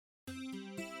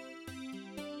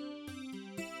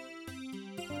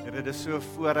Here, dit is so 'n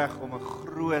voorreg om 'n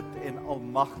groot en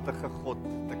almagtige God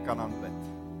te kan aanbid.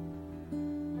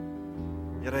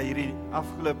 Here, hierdie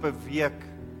afgelope week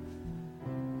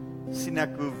sien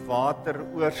ek hoe water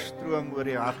oorstroom oor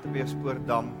die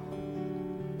Hartbeespoortdam.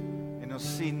 En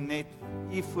ons sien net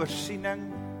u voorsiening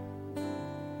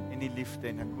en die liefde.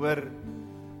 En ek hoor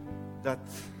dat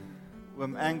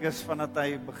oom Angus vandat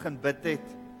hy begin bid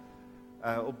het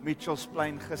op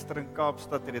Mitchellsplein gister in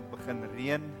Kaapstad het dit begin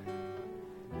reën.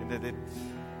 En dit het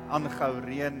aangehou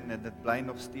reën en dit bly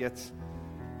nog steeds.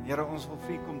 Here, ons wil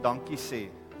vir u kom dankie sê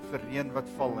vir reën wat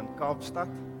val in Kaapstad.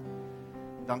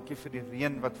 Dankie vir die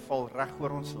reën wat val reg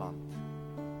oor ons land.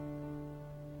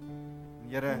 En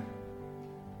Here,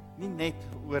 nie net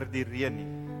oor die reën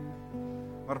nie,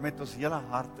 maar met ons hele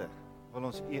harte wil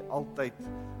ons u altyd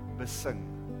besing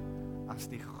as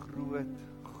die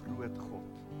groot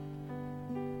God.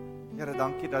 Here,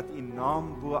 dankie dat u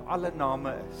naam bo alle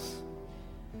name is.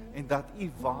 En dat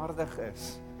u waardig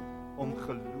is om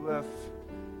geloof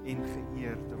en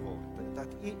geëer te word. Dat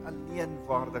u alleen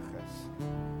waardig is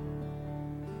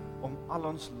om al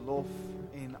ons lof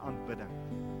en aanbidding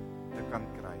te kan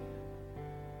kry.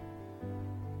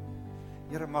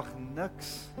 Here, mag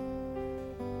niks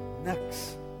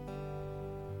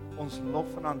ons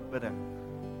lof en aanbidding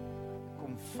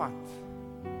kom vat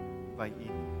by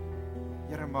u.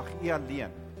 Here, mag u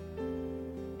alleen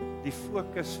die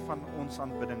fokus van ons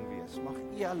aanbidding wees. Mag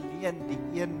u alleen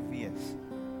die een wees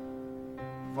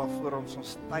waarvoor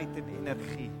ons tyd en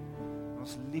energie,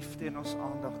 ons liefde en ons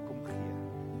aandag kom gee.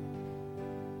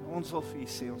 En ons wil vir u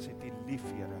sê, ons het u lief,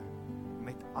 Here,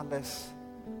 met alles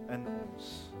in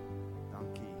ons.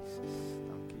 Dankie, Jesus.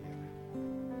 Dankie, Here.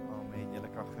 Amen. Julle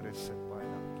kan gerus sit. Baie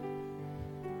dankie.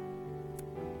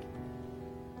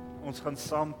 Ons gaan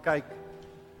saam kyk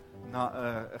na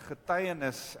 'n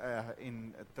getuienis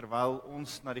en terwyl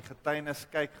ons na die getuienis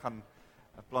kyk, gaan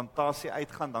 'n plantasie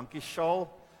uitgaan. Dankie Shaal.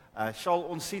 Shaal,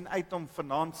 ons sien uit om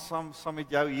vanaand saam met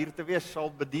jou hier te wees. Shaal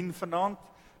bedien vanaand.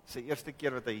 Dis die eerste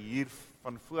keer wat hy hier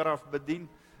van vooraf bedien,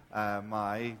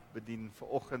 maar hy bedien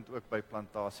vanoggend ook by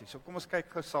plantasie. So kom ons kyk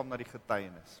gou saam na die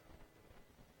getuienis.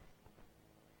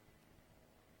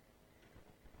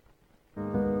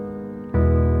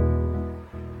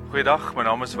 Goeiedag, my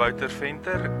naam is Wouter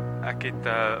Venter.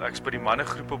 Ek's by die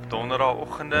mannegroep op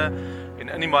donderdagoggende en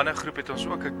in die mannegroep het ons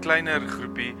ook 'n kleiner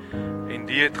groepie en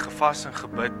die het gevas en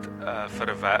gebid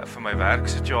vir my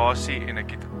werksituasie en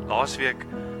ek het laasweek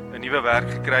 'n nuwe werk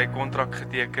gekry, kontrak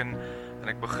geteken en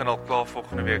ek begin al klaar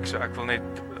volgende week. So ek wil net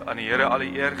aan die Here alle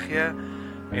eer gee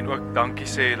en ook dankie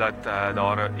sê dat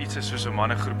daar iets is soos 'n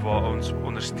mannegroep waar ons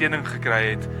ondersteuning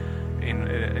gekry het en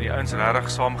die ouens regtig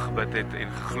saam gebid het en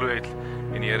geglo het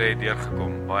en die Here het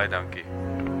deurgekom. Baie dankie.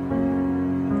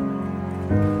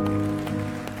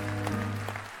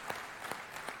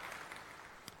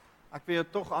 Ek wil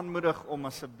jou tog aanmoedig om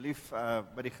asseblief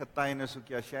by die getuienis,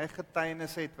 ook as jy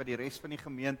getuienis het wat die res van die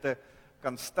gemeente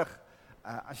kan stig.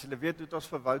 As julle weet hoe het ons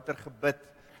vir Wouter gebid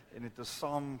en het ons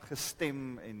saam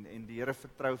gestem en die Here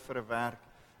vertrou vir 'n werk,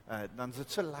 dan is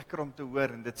dit so lekker om te hoor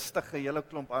en dit stig 'n hele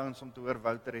klomp ouens om te hoor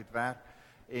Wouter het werk.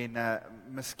 En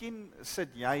miskien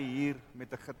sit jy hier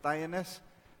met 'n getuienis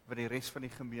wat die res van die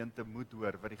gemeente moet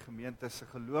hoor, wat die gemeente se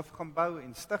geloof gaan bou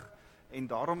en stig. En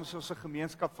daarom is ons 'n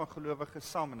gemeenskap van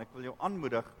gelowiges saam en ek wil jou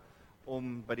aanmoedig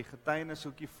om by die getuienis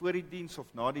hoekie voor die diens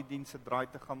of na die diens 'n draai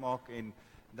te gaan maak en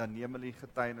dan neem hulle die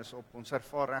getuienis op. Ons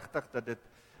ervaar regtig dat dit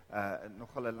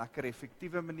nogal 'n lekker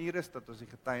effektiewe manier is dat ons die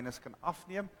getuienis kan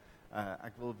afneem.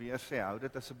 Ek wil weer sê, hou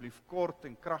dit asseblief kort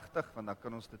en kragtig want dan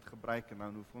kan ons dit gebruik en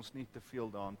dan hoef ons nie te veel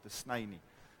daaraan te sny nie.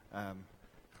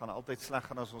 Gaan altyd sleg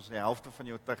gaan as ons die helfte van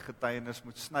jou getuienis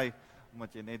moet sny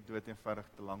omdat jy net dood eenvoudig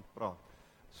te lank praat.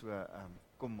 So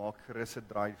kom maak gerus 'n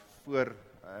draai voor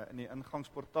in die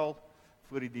ingangsportaal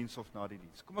voor die diens of na die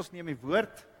diens. Kom ons neem die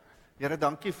woord. Here,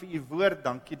 dankie vir u woord.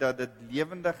 Dankie dat dit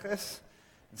lewendig is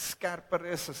en skerper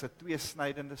is as 'n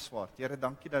tweesnydende swaard. Here,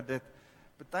 dankie dat dit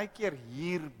baie keer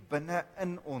hier binne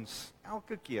in ons,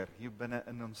 elke keer hier binne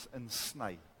in ons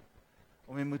insny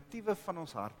om die motiewe van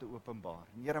ons harte openbaar.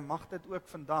 En Here, mag dit ook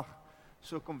vandag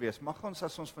so kom wees. Mag ons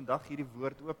as ons vandag hierdie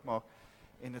woord oopmaak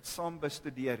en dit saam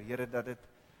bestudeer, Here, dat dit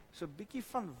so 'n bietjie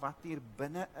van wat hier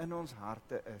binne in ons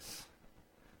harte is,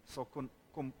 sal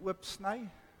kom oopsny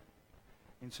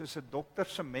en soos 'n dokter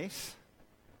se mes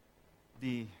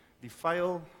die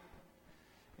vuil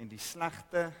en die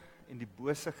slegte en die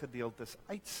bose gedeeltes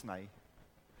uitsny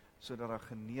sodat daar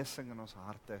genesing in ons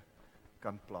harte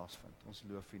kan plaasvind. Ons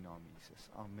loof U naam, Jesus.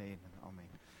 Amen en amen.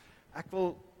 Ek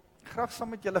wil graag saam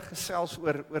met julle gesels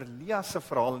oor Lia se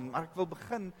verhaal, maar ek wil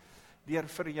begin deur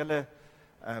vir julle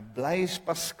Blaise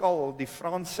Pascal, die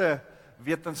Franse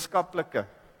wetenskaplike.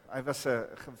 Hy was 'n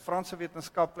Franse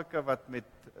wetenskaplike wat met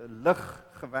lig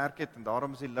gewerk het en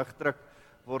daarom is die ligdruk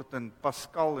word in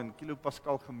Pascal en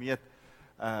kilopascal gemeet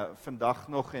vandag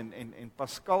nog en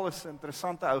Pascal is 'n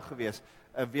interessante ou gewees,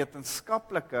 'n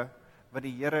wetenskaplike wat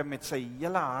die Here met sy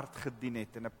hele hart gedien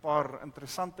het en 'n paar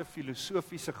interessante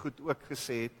filosofiese goed ook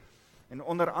gesê het. En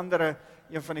onder andere,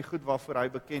 een van die goed waarvoor hy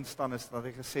bekend staan is dat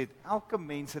hy gesê het, elke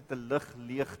mens het 'n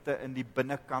ligleegte in die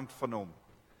binnekant van hom,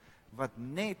 wat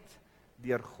net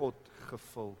deur God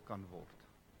gevul kan word.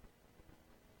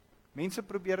 Mense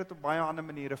probeer dit op baie ander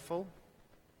maniere vul,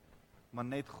 maar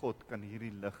net God kan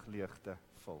hierdie ligleegte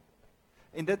vul.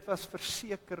 En dit was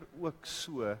verseker ook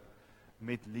so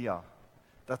met Lia,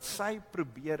 dat sy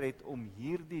probeer het om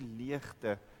hierdie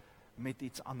leegte met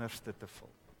iets anders te vul.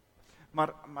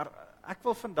 Maar ek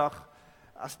wil vandag,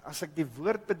 as ek die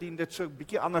woord bedien, dit so 'n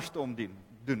bietjie anders te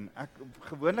doen. Ek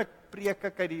gewoonlik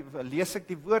lees ek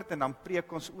die woord en dan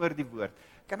preek ons oor die woord.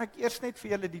 Kan ek eers net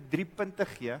vir julle die 3 punte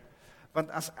gee? Want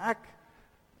as ek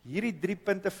hierdie 3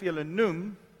 punte vir julle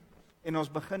noem en ons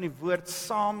begin die woord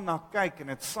saam na kyk en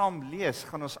dit saam lees,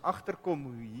 gaan ons agterkom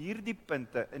hoe hierdie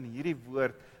punte in hierdie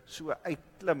woord so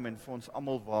uitklim en vir ons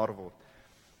almal waar word.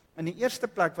 In die eerste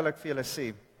plek wil ek vir julle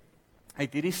sê,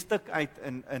 uit hierdie stuk uit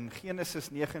in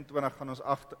Genesis 29 gaan ons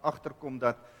agterkom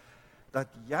dat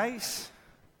juis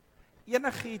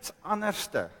enigiets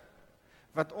anderste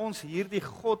wat ons hierdie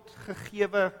God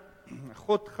gegewe,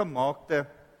 God gemaakte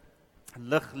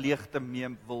ligleegte mee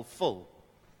wil vul,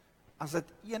 as dit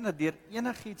deur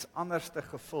enigiets anderste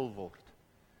gevul word,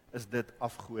 is dit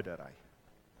afgodery.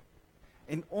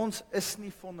 En ons is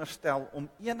nie veronderstel om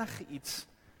enige iets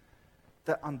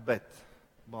te aanbid,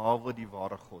 behalwe die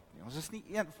ware God nie. Ons is nie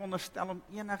veronderstel om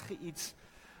enige iets,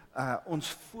 ons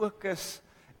fokus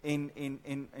en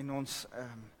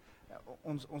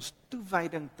ons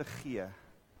toewyding te gee,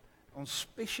 ons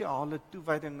spesiale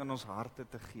toewyding in ons harte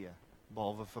te gee,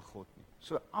 behalwe vir God nie.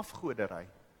 So afgodery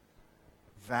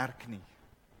werk nie.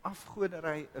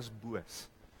 Afgodery is boos.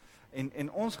 En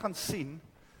ons gaan sien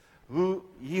hoe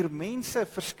hier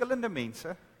verskillende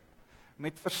mense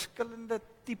met verskillende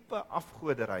tipe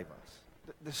afgodery was.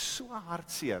 Dit is so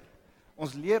hartseer.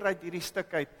 Ons leer uit hierdie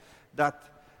stuk uit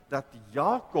dat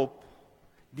Jakob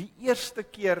die eerste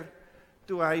keer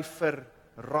toe hy vir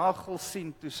Rachel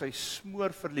sien, toe sy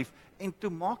smoor verlief, en toe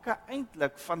maak hy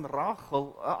eintlik van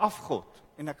Rachel 'n afgod.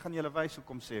 En ek gaan julle wys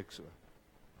hoekom sê ek so.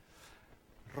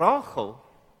 Rachel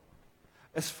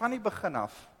is van die begin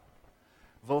af,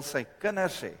 wil sy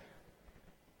kinders hê.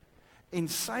 En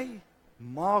sy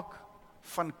maak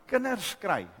van kinders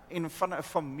kry en van 'n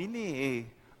familie hê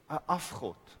 'n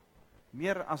afgod,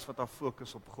 meer as wat haar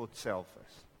fokus op God self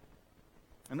is.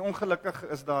 En ongelukkig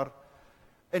is daar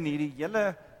in hierdie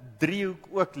hele driehoek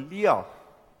ook Lia.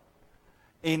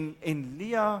 En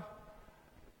Lia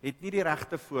het nie die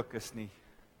regte fokus nie.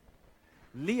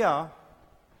 Lia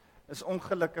is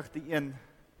ongelukkig die een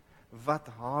wat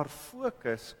haar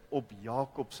fokus op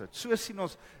Jakob sit. So sien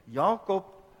ons, Jakob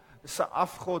se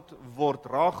afgod word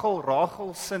Rachel,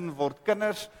 Rachel sin word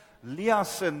kinders, Lia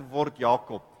sin word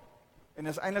Jakob. En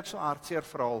is eintlik so 'n hartseer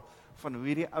verhaal van hoe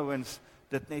hierdie ouens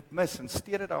dit net mis, in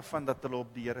steede daarvan dat hulle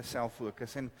op die Here self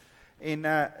fokus. En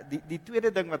die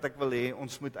tweede ding wat ek wil hê,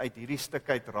 ons moet uit hierdie stuk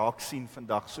uit raak sien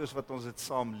vandag, soos wat ons dit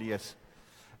saam lees,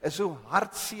 is hoe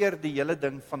hartseer die hele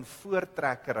ding van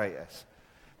voortrekkery is.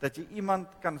 Dat jy iemand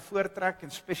kan voortrek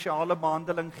en spesiale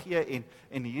behandeling gee,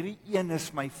 en hierdie een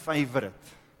is my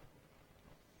favorite.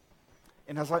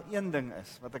 En as daar een ding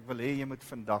is, wat ek wil hê jy moet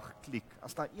vandag klik,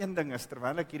 as daar een ding is,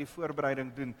 terwyl ek hierdie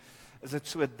voorbereiding doen, is dit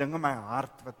so 'n ding in my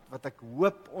hart, wat ek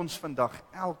hoop ons vandag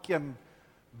elkeen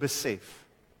besef,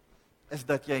 is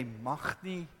dat jy mag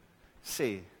nie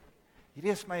sê,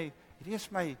 hierdie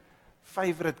is my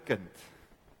favorite kind.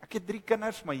 Ek het 3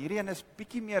 kinders, maar hierdie een is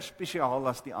bietjie meer spesiaal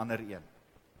as die ander een.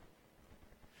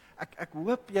 Ek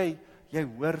hoop jy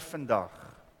hoor vandag,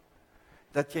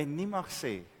 dat jy nie mag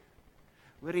sê,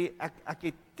 hoorie, ek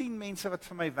het 10 mense wat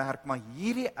vir my werk, maar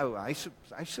hierdie ou, hy's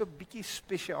so bietjie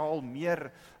spesiaal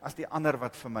meer as die ander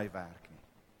wat vir my werk nie.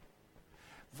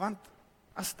 Want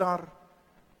as daar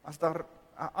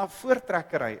 'n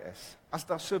voortrekkery is, as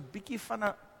daar so bietjie van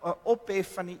 'n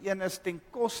ophef van die een is ten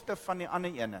koste van die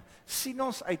ander ene, sien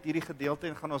ons uit hierdie gedeelte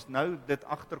en gaan ons nou dit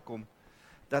agterkom,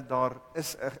 dat daar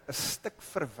is 'n stuk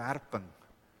verwerping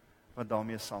wat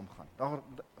daarmee saamgaan.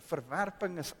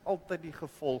 Verwerping is altyd die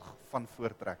gevolg van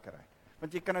voortrekkery.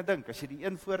 Want jy kan nou dink, as jy die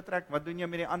een voortrek, wat doen jy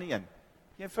met die ander een?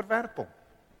 Jy verwerp hom.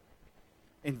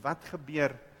 En wat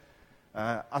gebeur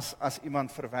as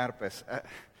iemand verwerp is?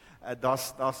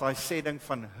 Daar's daai sê ding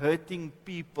van hurting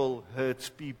people hurts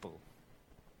people.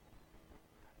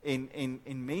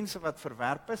 En mense wat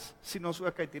verwerp is, sien ons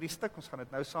ook uit hierdie stuk, ons gaan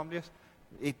dit nou saam lees,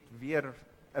 het weer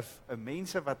 'n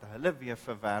mense wat hulle weer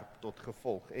verwerp tot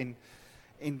gevolg.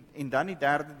 En dan die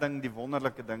derde ding, die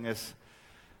wonderlike ding is,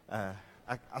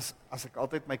 as ek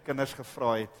altyd my kinders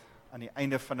gevra het, aan die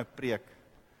einde van 'n preek,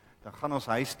 dan gaan ons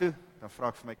huis toe, dan vra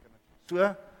ek vir my kinders,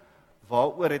 so,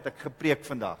 waaroor het ek gepreek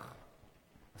vandag?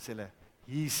 Dan sê hulle,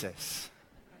 Jesus.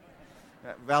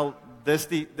 Wel, dis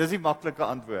die maklike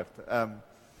antwoord.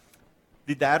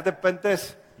 Die derde punt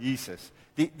is, Jesus.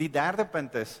 Die derde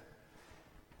punt is,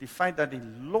 die feit dat die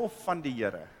lof van die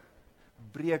Here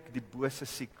breek die bose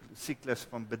siklus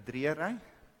van bedriegery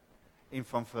en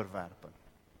van verwerping.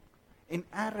 En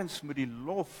ergens moet die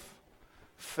lof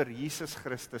vir Jesus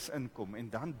Christus inkom, en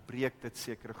dan breek dit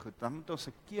seker goed. Dan moet ons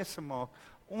 'n keuse maak,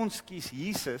 ons kies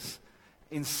Jesus,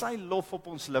 en sy lof op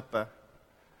ons lippe,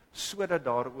 sodat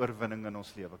daar oorwinning in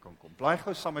ons lewe kan kom. Blaai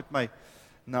gou saam met my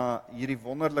na hierdie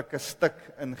wonderlike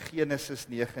stuk in Genesis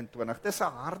 29. Dis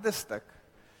 'n harde stuk.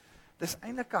 Dis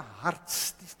eintlik 'n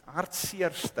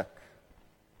hartseer stuk.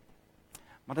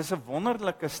 Maar dis 'n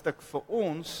wonderlike stuk vir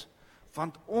ons,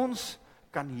 want ons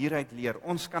kan hieruit leer.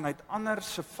 Ons kan uit ander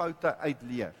se foute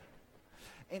uitleer.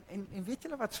 En weet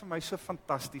julle wat vir my so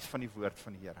fantasties van die woord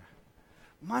van die Here?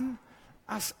 Man,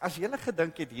 as julle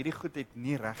gedink het hierdie goed het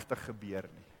nie regtig gebeur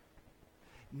nie.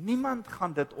 Niemand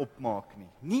gaan dit opmaak nie.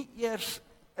 Nie eers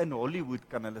in Hollywood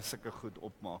kan hulle sulke goed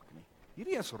opmaak nie.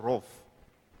 Hierdie is rof.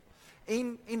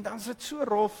 En dan is dit so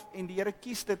rof, en die Here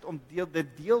kies dit om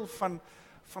dit deel van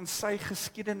sy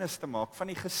geskiedenis te maak, van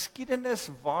die geskiedenis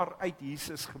waaruit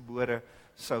Jesus gebore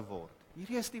sou word.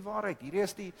 Hierdie is die waarheid, hierdie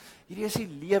is die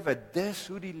lewe, dis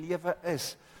hoe die lewe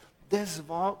is. Dis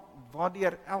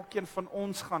waardeur elkeen van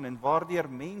ons gaan, en waardeur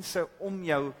mense om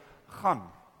jou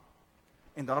gaan.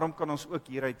 En daarom kan ons ook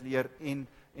hieruit leer, en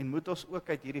moet ons ook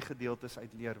uit hierdie gedeeltes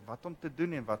uit leer, wat om te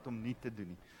doen en wat om nie te doen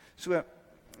nie. So,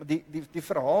 die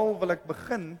verhaal wil ek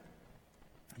begin,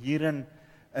 hier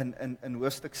in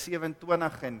hoofstuk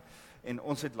 27, en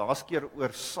ons het laas keer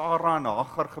oor Sarah en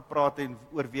Hagar gepraat, en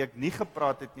oor wie ek nie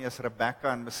gepraat het nie, is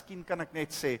Rebekka, en miskien kan ek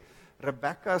net sê,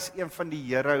 Rebekka is een van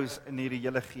die heroes in hierdie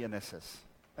hele Genesis.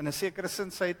 In 'n sekere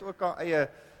sin, sy het ook haar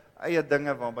eie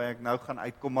dinge waarby ek nou gaan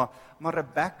uitkom, maar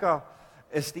Rebekka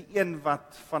is die een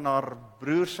wat van haar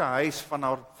broer se huis, van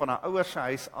haar ouers se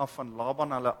huis af, van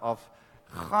Laban hulle af,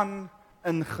 gaan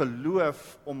in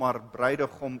geloof om haar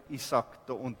bruidegom Isak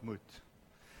te ontmoet.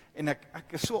 En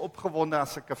ek is so opgewonde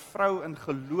as ek 'n vrou in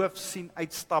geloof sien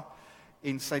uitstap,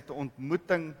 en sy het 'n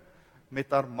ontmoeting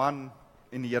met haar man,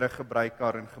 en die Here gebruik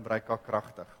haar en gebruik haar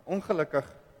kragtig. Ongelukkig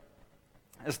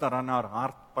is daar in haar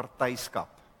hart partyskap.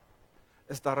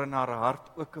 Is daar in haar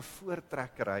hart ook 'n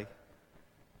voortrekkery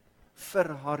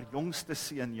vir haar jongste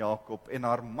seun Jakob, en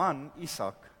haar man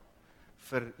Isak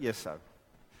vir Esau.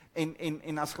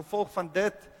 En as gevolg van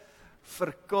dit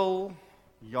verkil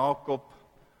Jakob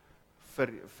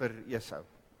vir Esau.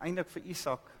 Eintlik vir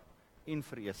Isak en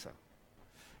vir Esau.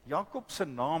 Jakob se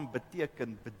naam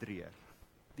beteken bedrieger.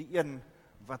 Die een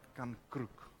wat kan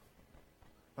kroek.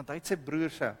 Want hy het sy broer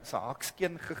se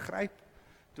hakskeen gegryp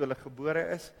toe hulle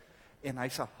gebore is, en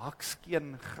hy's 'n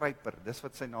hakskeen-gryper. Dis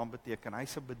wat sy naam beteken.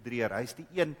 Hy's 'n bedrieger. Hy's die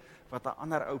een wat 'n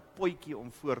ander ou potjie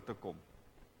om voor te kom.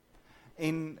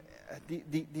 En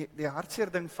die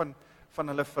hartseer ding van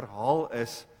hulle verhaal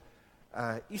is,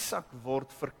 Isak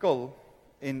word verkil,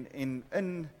 en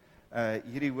in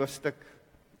hierdie hoofstuk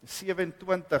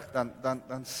 27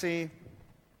 dan sê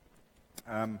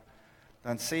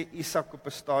Isak op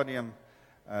 'n stadium,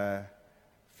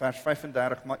 vers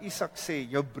 35, maar Isak sê,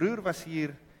 jou broer was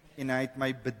hier en hy het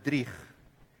my bedrieg,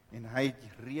 en hy het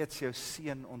reeds jou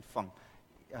seun ontvang.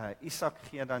 Isak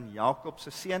gee dan Jakob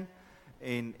se seun,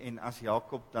 en as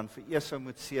Jakob dan vir Esau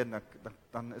moet seën,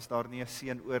 dan is daar nie 'n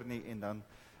seun oor nie, en dan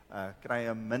kry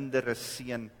hy 'n mindere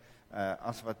seun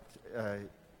as wat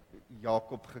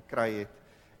Jakob gekry het.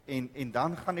 En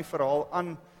dan gaan die verhaal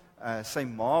aan, sy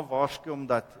ma waarsku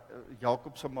omdat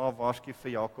Jakob se ma waarsku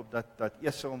vir Jakob dat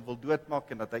Esau hom wil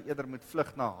doodmaak, en dat hy eerder moet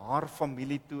vlug na haar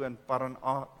familie toe in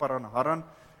Paran-Haran,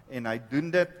 en hy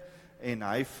doen dit, en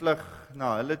hy vlug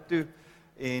na hulle toe,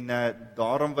 en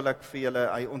daarom wil ek vir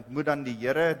julle, hy ontmoet dan die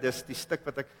Here, dis die stuk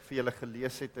wat ek vir julle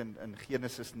gelees het in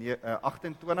Genesis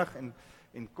 28,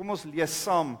 en kom ons lees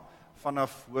saam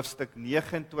vanaf hoofstuk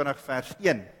 29 vers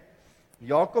 1.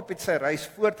 Jakob het sy reis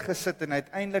voortgesit en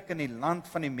uiteindelik in die land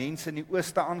van die mense in die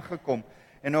ooste aangekom,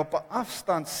 en op 'n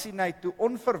afstand sien hy toe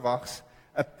onverwags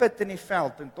 'n put in die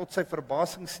veld, en tot sy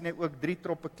verbasing sien hy ook 3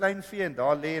 troppe kleinvee, en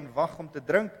daar lê en wag om te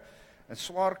drink. 'n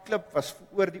Swaar klip was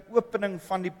oor die opening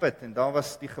van die put, en daar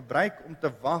was die gebruik om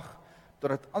te wag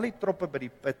totdat al die troppe by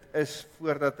die put is,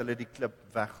 voordat hulle die klip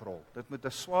wegrol. Dit moet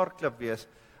 'n swaar klip wees,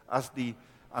 as die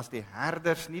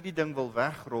herders nie die ding wil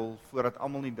wegrol, voordat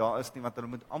almal nie daar is nie, want hulle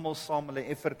moet almal saam hulle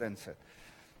effort insit.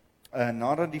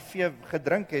 Nadat die vee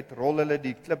gedrink het, rol hulle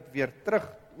die klip weer terug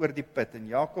oor die put, en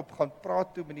Jakob gaan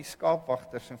praat toe met die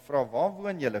skaapwagters, en vra, waar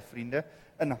woon julle vriende?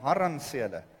 In Haran, sê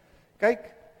hulle.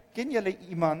 Kyk, ken julle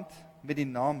iemand met die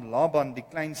naam Laban, die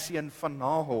klein seun van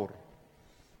Nahor?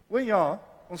 O ja,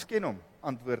 ons ken hom,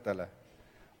 antwoord hulle.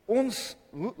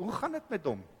 Hoe gaan dit met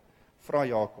hom? Vra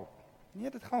Jakob. Nee,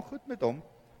 dit gaan goed met hom,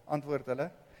 antwoord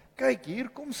hulle. Kyk, hier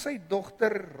kom sy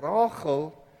dogter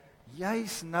Rachel,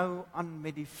 jy's nou aan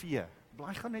met die vee.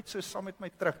 Blaai gaan net so saam met my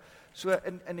terug. So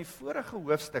in die vorige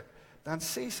hoofstuk, dan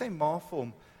sê sy ma vir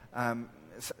hom,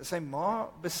 sy ma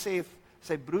besef,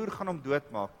 sy broer gaan hom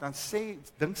doodmaak, dan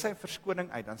dink sy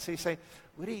verskoning uit, dan sê sy,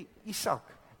 hoorie Isak,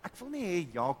 ek wil nie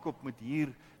hê Jakob moet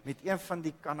hier met een van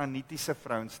die Kanaanitiese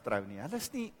vrouens trou nie. Hulle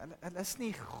is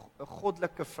nie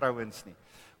goddelike vrouens nie.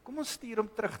 Kom ons stuur hom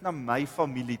terug na my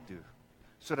familie toe,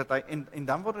 sodat hy, en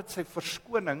dan word dit sy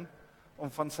verskoning om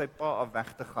van sy pa af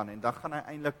weg te gaan, en dan gaan hy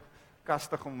eintlik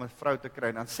kastig om 'n vrou te kry,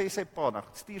 en dan sê sy pa, dan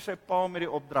stuur sy pa met die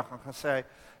opdrag, en gaan sê hy,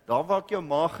 daar waar ek jou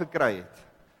ma gekry het,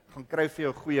 gaan kry vir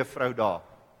jou 'n goeie vrou daar.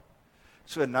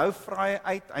 So nou vra hy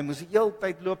uit, hy moes die hele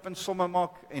tyd loop en somme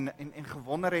maak, en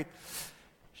gewonder het,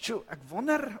 ek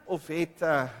wonder of het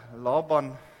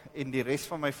Laban en die res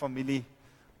van my familie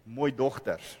mooi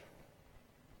dogters.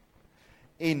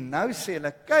 En nou sê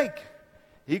hulle, kyk,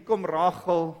 hier kom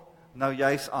Rachel nou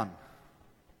juis aan.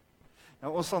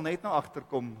 Nou ons sal net nou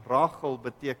agterkom, Rachel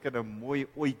beteken 'n mooi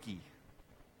oetjie.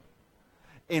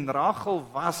 En Rachel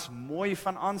was mooi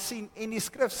van aansien, en die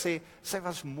skrif sê, sy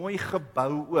was mooi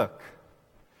gebou ook.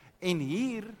 En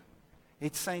hier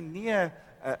het sy nie 'n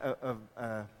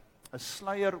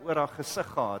sluier oor haar gesig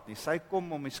gehad nie. Sy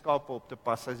kom om die skape op te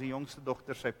pas. Sy is die jongste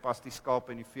dogter, sy pas die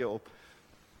skape en die vee op.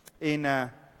 En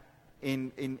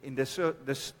dis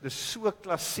so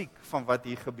klassiek van wat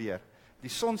hier gebeur. Die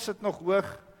son sit nog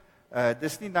hoog.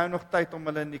 Dis nie nou nog tyd om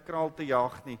hulle in die kraal te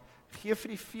jaag nie. Geef vir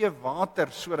die vee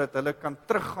water, sodat hulle kan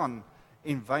teruggaan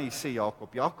en wy, sê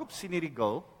Jakob. Jakob sien hierdie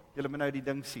girl, julle moet nou die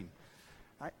ding sien.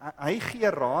 Hy gee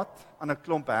raad aan 'n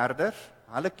klomp herders.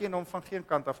 Hulle ken hom van geen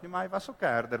kant af nie, maar hy was ook 'n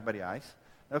herder by die huis.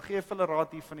 Nou gee hulle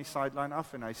raad hier van die sideline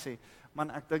af, en hy sê,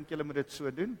 man, ek dink julle moet dit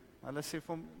so doen. Hulle sê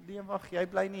vir hom, nee, wag, jy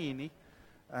bly nie hier nie.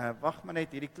 Wag maar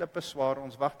net, hierdie klip is swaar,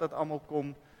 ons wag dat almal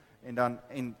kom. En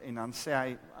dan sê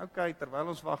hy, okay, terwyl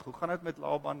ons wag, hoe gaan dit met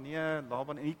Laban? Nee,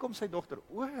 Laban, en hier kom sy dogter.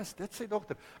 O, is dit sy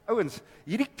dogter? Ouens,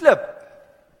 hierdie klip,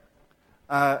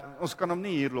 ons kan hom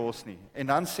nie hier los nie. En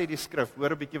dan sê die skrif,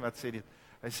 hoor 'n bietjie wat sê dit.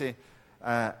 Hy sê,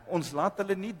 ons laat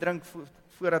hulle nie drink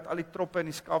voordat al die troppe en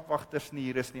die skaapwagters nie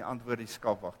hier is nie, antwoord die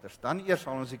skaapwagters. Dan eers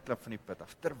haal ons die klip van die put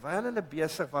af. Terwyl hulle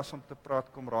besig was om te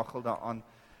praat, kom Rachel daaraan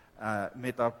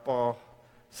met haar pa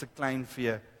se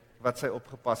kleinvee wat sy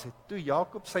opgepas het. Toe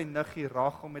Jakob sy niggie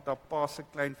Rachel met haar pa se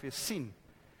kleinvee sien,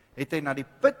 het hy na die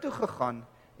put toe gegaan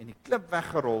en die klip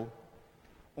weggerol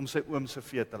om sy oom se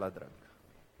vee te laat drink.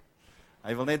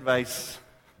 Hy wil net wys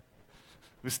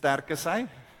hoe sterk is hy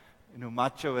en hoe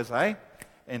macho is hy.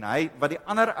 En hy, wat die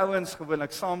ander ouens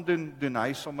gewoonlik saam doen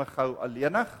hy sommer gou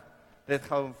alleenig, net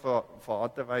gou om vir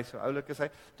haar te wys hoe oulik is hy.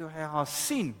 Toe hy haar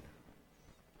sien,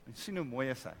 en sien hoe mooi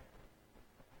is hy.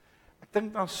 Ek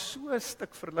dink daar so 'n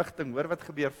stuk verligting, hoor wat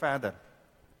gebeur verder.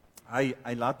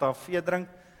 Hy laat haar vee drink,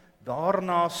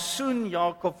 daarna soen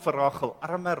Jakob vir Rachel.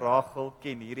 Arme Rachel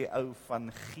ken hierdie ou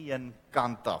van geen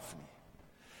kant af nie.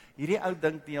 Hierdie ou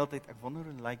dink die hele tyd, ek wonder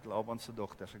hoe lyk Laban se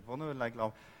dogters, ek wonder hoe lyk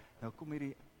Laban. Nou kom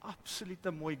hierdie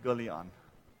absolute mooi gullie aan.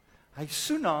 Hy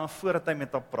soen haar voordat hy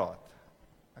met haar praat.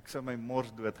 Ek sou my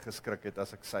mors dood geskrik het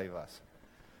as ek sy was.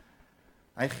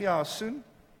 Hy gee haar soen,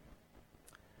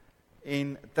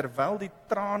 en terwyl die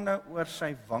trane oor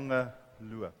sy wange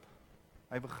loop,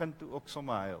 hy begin toe ook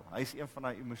sommer huil. Hy is een van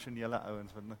daai emosionele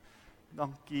ouens wat,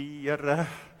 dankie Here,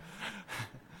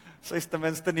 sy is ten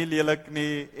minste nie lelik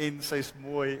nie, en sy is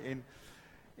mooi,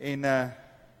 en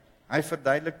hy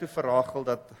verduidelik toe vir Rachel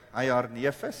dat hy haar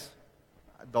neef is.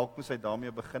 Dalk moes hy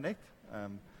daarmee begin het.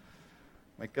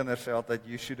 My kinders sê altyd,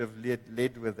 you should have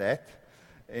led with that.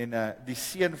 En die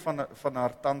seun van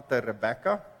haar tante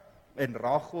Rebecca, en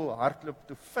Rachel hardloop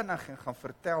toe vinnig en gaan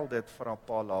vertel dit vir haar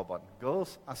pa Laban.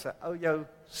 Girls, as 'n ou jou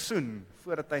soen,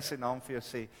 voordat hy sy naam vir jou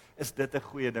sê, is dit 'n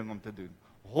goeie ding om te doen.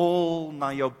 Hol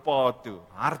na jou pa toe,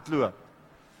 hardloop.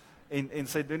 En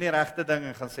sy doen die regte ding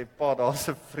en gaan sê, pa, daar's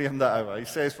 'n vreemde ou. Hy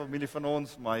sê hy is familie van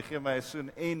ons, maar hy gee my 'n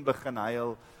soen en begin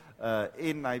huil,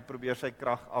 en hy probeer sy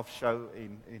krag afskou,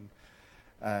 en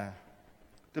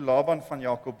Toe Laban van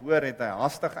Jakob hoor, het hy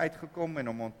hastig uitgekom en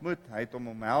hom ontmoet. Hy het hom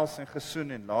omhels en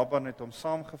gesoen en Laban het hom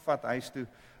saamgevat huis toe,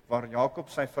 waar Jakob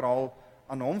sy verhaal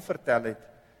aan hom vertel het.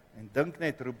 En dink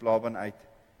net, roep Laban uit,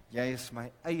 jy is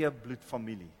my eie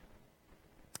bloedfamilie.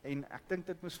 En ek dink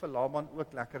dit moes vir Laban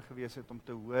ook lekker gewees het om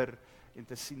te hoor en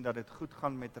te sien dat dit goed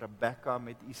gaan met Rebekka,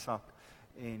 met Isak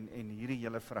en hierdie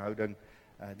hele verhouding.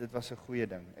 Dit was 'n goeie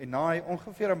ding. En na hy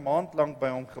ongeveer 'n maand lank by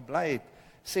hom gebly het,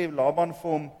 sê Laban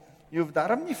vir hom, jy hoef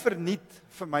darm nie verniet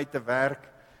vir my te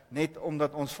werk, net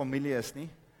omdat ons familie is nie.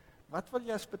 Wat wil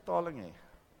jy as betaling hê?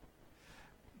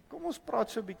 Kom ons praat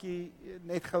so 'n bietjie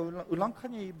net gou, hoe lank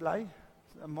gaan jy hier bly?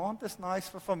 'n Maand is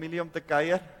nice vir familie om te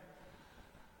kuier.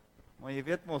 Maar jy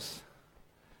weet mos,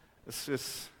 is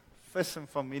soos vis en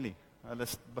familie. Hulle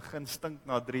begin stink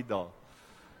na 3 dae.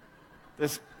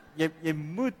 Dus jy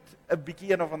moet 'n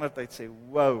bietjie een of ander tyd sê,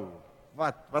 wow,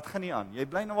 wat gaan nie aan? Jy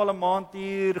bly nou al 'n maand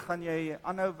hier, gaan jy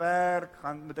aanhou werk,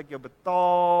 moet ek jou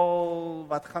betaal,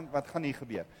 wat gaan hier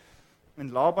gebeur?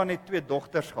 En Laban het 2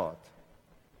 dogters gehad.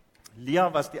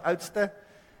 Lea was die oudste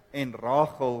en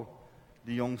Rachel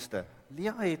die jongste.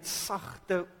 Lea het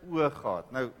sagte oë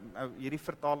gehad. Nou hierdie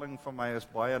vertaling van my is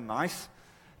baie nice.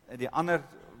 Die ander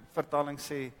vertaling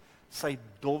sê sy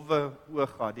dowwe oë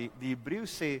gehad. Die Hebreë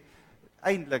sê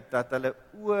eintlik dat hulle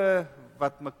oë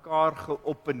wat mekaar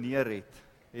geopeneer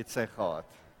het sy gehad.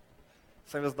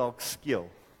 Sy was dalk skeel.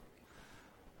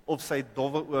 Of sy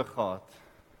dowwe oë gehad.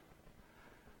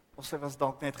 Of sy was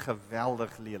dalk net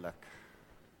geweldig lelik.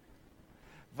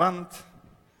 Want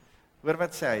hoor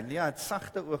wat sê hy, Lea het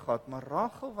sagte oë gehad, maar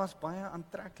Rachel was baie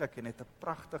aantreklik en het 'n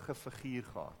pragtige figuur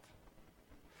gehad.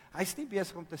 Hy's nie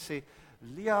besig om te sê,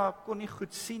 Lea kon nie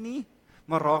goed sien nie,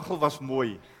 maar Rachel was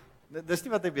mooi. Dis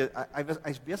nie wat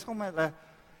hy's besig om hulle,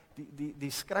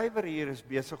 die skrywer hier is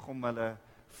besig om hulle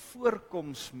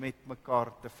voorkoms met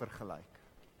mekaar te vergelyk.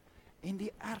 En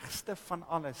die ergste van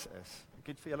alles is, ek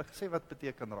het vir julle gesê wat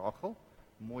beteken Rachel,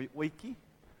 mooi oetjie,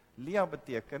 Lea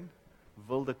beteken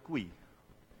wilde koei.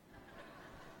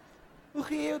 Hoe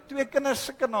gee jy jou 2 kinders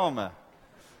sulke name?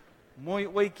 Mooi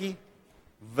oetjie,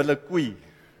 wilde koei.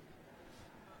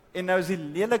 En nou is die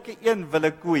lelike een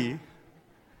wilde koei,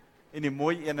 en die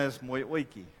mooi een is mooi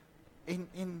oetjie.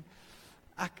 En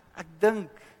ek dink,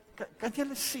 kan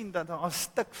julle sien dat daar 'n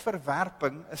stuk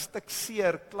verwerping, 'n stuk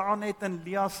seer, klaar net in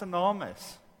Lea se naam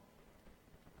is.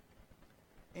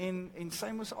 En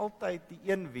sy moes altyd die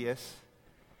een wees,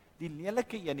 die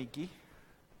lelike enetjie,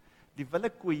 die wilde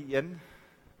koei een,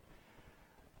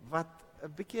 wat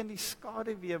 'n bietjie in die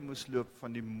skaduwee moes loop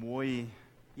van die mooi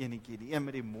enetjie, die een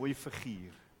met die mooi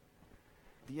figuur.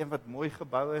 Die een wat mooi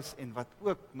gebou is en wat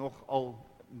ook nog al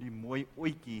die mooi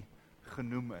oetjie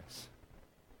genoem is.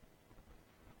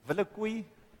 Wilde koei,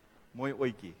 mooi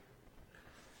oetjie.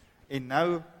 En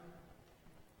nou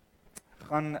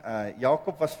gaan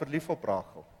Jakob was verlief op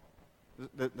Rachel.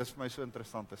 Dit is vir my so 'n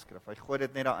interessante skrif. Hy gooi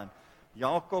dit net daarin.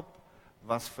 Jakob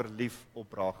was verlief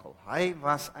op Rachel. Hy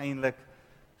was eintlik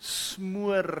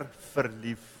smoor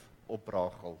verlief op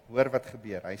Rachel. Hoor wat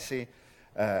gebeur. Hy sê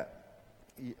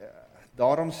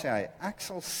daarom sê hy, ek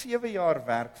sal 7 jaar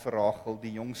werk vir Rachel,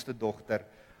 die jongste dogter,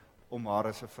 om haar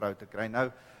as 'n vrou te kry.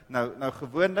 Nou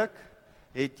gewoonlik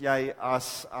het jy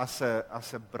as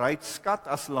 'n bruidskat,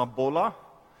 as lambolla,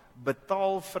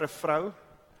 betaal vir 'n vrou,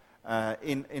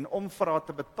 en om vir haar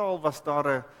te betaal was daar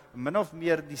 'n min of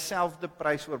meer dieselfde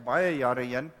prys oor baie jare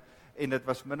heen, en dit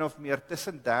was min of meer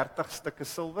tussen 30 stukke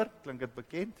silwer, klink dit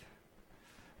bekend,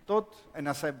 en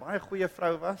as sy baie goeie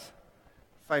vrou was,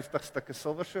 50 stukke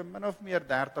silwer, so min of meer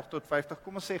 30 tot 50,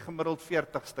 kom ons sê gemiddeld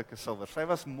 40 stukke silwer. Sy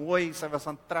was mooi, sy was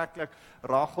aantreklik,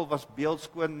 Rachel was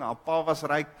beeldskoon, haar pa was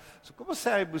ryk, so kom ons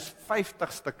sê hy moes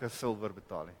 50 stukke silwer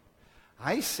betaal hê.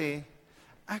 Hy sê,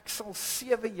 ek sal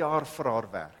 7 jaar vir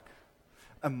haar werk.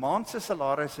 'n maand se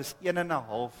salaris is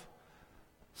 1,5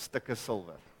 stukke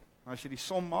silwer. Nou as jy die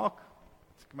som maak,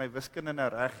 as ek my wiskunde nou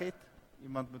reg het,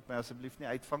 iemand moet my asseblief nie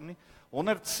uitvang nie,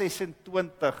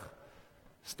 126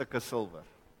 stukke silwer.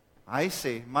 Hy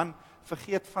sê, man,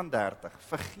 vergeet van 30,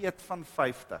 vergeet van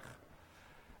 50.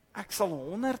 Ek sal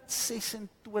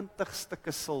 126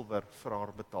 stukke silwer vir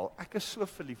haar betaal. Ek is so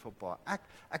verlief op haar.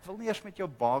 Ek wil nie eers met jou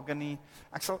bargain nie.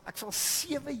 Ek sal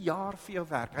 7 jaar vir jou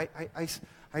werk.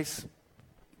 Hy's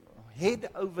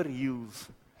head over heels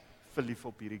verlief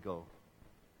op hierdie girl.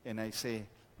 En hy sê,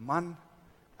 man,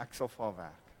 ek sal vir haar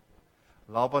werk.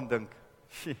 Laban dink,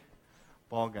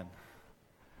 bargain.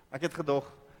 Ek het gedog,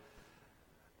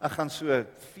 ek gaan so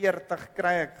 40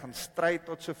 kry, ek gaan stry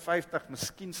tot so 50,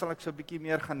 miskien sal ek so 'n bietjie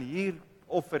meer gaan hier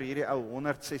offer hierdie ou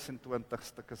 126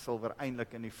 stukke silwer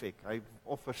eintlik in effek. Hy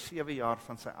offer 7 jaar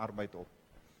van sy arbeid op.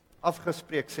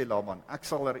 afgespreek, sê Laban, ek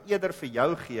sal eerder vir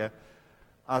jou gee,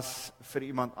 as vir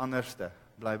iemand anderste,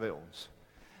 bly by ons.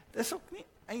 Dis ook nie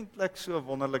eintlik so 'n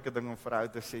wonderlike ding om vir 'n ou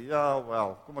te sê, ja,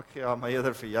 wel, kom ek gee my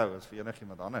eerder vir jou, as vir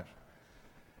enigiemand anders.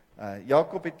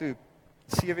 Jakob het toe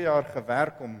 7 jaar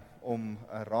gewerk om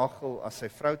Rachel as sy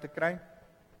vrou te kry,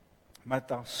 maar het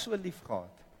haar so lief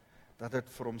gehad, dat dit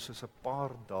vir hom soos 'n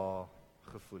paar dae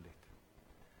gevoel het.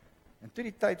 En toe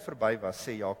die tyd verby was,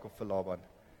 sê Jakob vir Laban,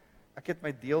 ek het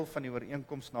my deel van die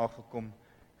ooreenkoms nagekom,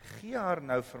 gee haar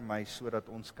nou vir my, sodat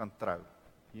ons kan trou.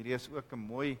 Hierdie is ook 'n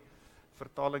mooi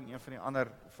vertaling, een van die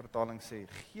ander vertalings sê,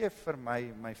 gee vir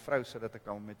my vrou, sodat ek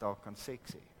al met haar kan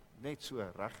seks hê. Net so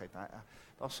reguit.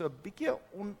 Daar's so 'n bietjie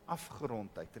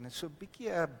onafgerondheid, en so 'n bietjie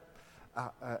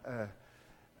 'n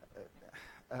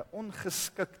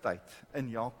ongeskiktheid in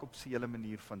Jakob se hele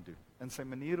manier van doen. In sy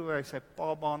manier hoe hy sy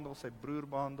pa behandel, sy broer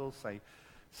behandel, sy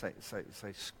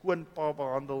skoonpa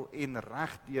behandel, en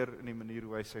regdeur in die manier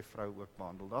hoe hy sy vrou ook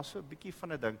behandel. Daar's so 'n bietjie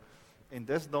van 'n ding, en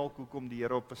dis dalk hoekom die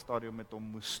Here op 'n stadium met hom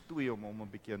moes stoei om hom 'n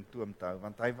bietjie in toom te hou,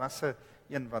 want hy was 'n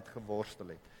een wat geworstel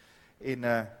het.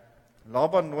 En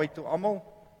Laban nooi toe almal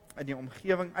in die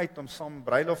omgewing uit om saam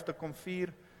bruiloft te kom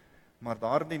vier, maar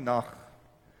daardie nag,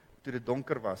 toe dit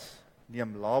donker was,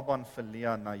 neem Laban vir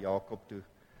Lea na Jakob toe,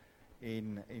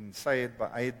 en hy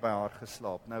het by haar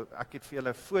geslaap. Nou, ek het vir julle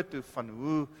 'n foto van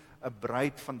hoe 'n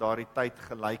bruid van daardie tyd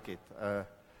gelyk het.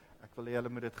 Ek wil hê julle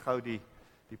moet dit gou die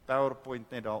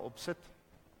PowerPoint net daar opsit.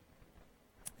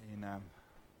 En as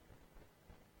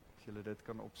julle dit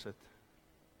kan opsit.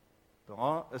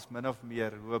 Daar is min of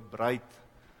meer hoe 'n bruid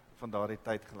van daardie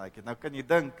tyd gelyk het. Nou kan jy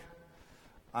dink,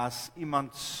 as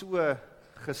iemand so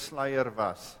gesluier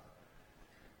was,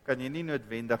 kan jy nie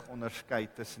noodwendig onderskei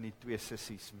tussen die twee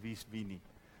sissies, wie's wie nie.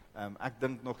 Ek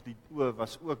dink nog die oë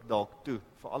was ook dalk toe,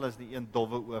 veral as die een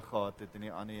dowwe oog gehad het en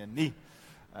die ander een nie.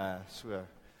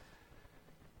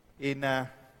 En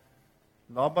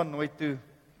Laban nooi toe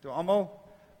almal,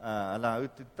 hulle hou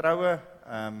toe troue,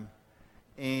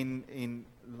 en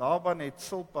Laban het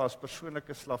Silpa as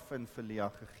persoonlike slavin vir Lea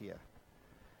gegee.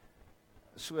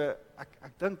 So,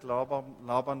 ek dink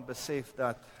Laban besef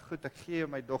dat, goed, ek gee jou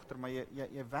my dogter, maar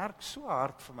jy werk so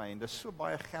hard vir my, en dis so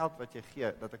baie geld wat jy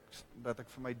gee, dat ek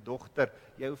vir my dogter,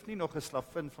 jy hoef nie nog 'n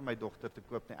slavin vir my dogter te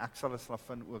koop nie, ek sal 'n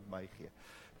slavin ook bygee.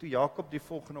 Toe Jakob die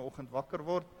volgende oggend wakker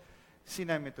word, sien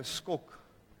hy met 'n skok,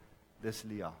 dis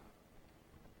Lea.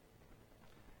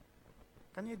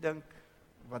 Kan jy dink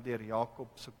wat deur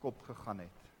Jakob se kop gegaan het,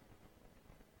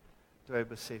 toe hy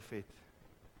besef het,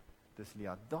 dis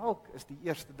Lea. Dalk is die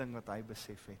eerste ding wat hy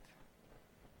besef het,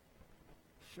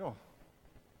 sjoe,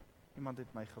 iemand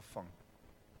het my gevang.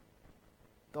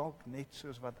 Dalk net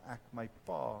soos wat ek my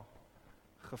pa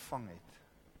gevang het.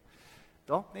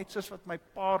 Dalk net soos wat my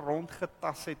pa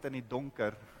rondgetas het in die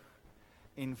donker,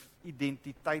 en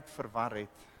identiteit verwar het,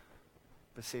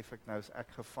 besef ek nou, is ek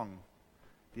gevang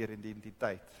deur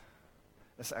identiteit.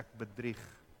 Is ek bedrieg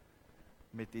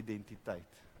met identiteit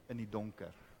in die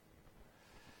donker.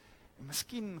 En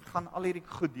miskien gaan al hierdie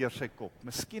goed deur sy kop.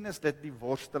 Miskien is dit die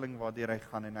worsteling waardeur hy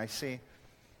gaan, en hy sê,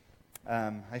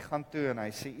 hy gaan toe en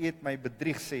hy sê, u het my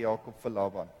bedrieg, sê Jakob vir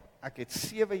Laban. Ek het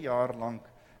 7 jaar lank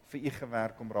vir u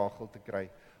gewerk om Rachel te kry.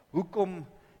 Hoekom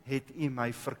het u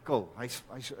my verkil?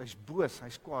 Hy's boos,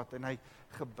 hy's kwaad, en hy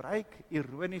gebruik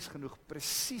ironies genoeg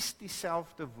presies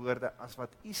dieselfde woorde as wat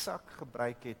Isak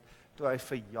gebruik het, toe hy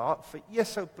vir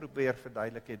Esau probeer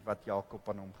verduidelik het wat Jakob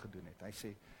aan hom gedoen het. Hy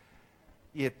sê,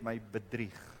 u het my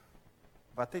bedrieg.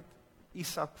 Wat het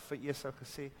Isak vir Esau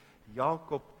gesê?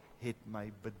 Jakob het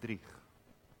my bedrieg.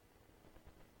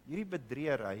 Hierdie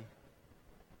bedriegery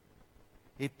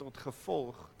het tot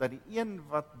gevolg dat die een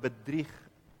wat bedrieg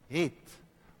het,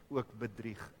 ook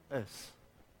bedrieg is.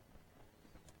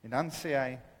 En dan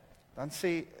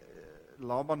sê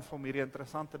Laban vir hom hierdie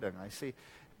interessante ding. Hy sê,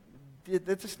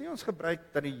 dit is nie ons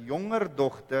gebruik dat die jonger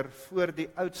dogter voor die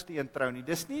oudste een trou nie.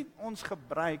 Dis nie ons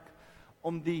gebruik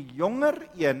om die jonger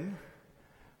een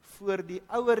voor die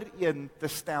ouer een te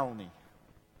stel nie.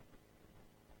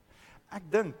 Ek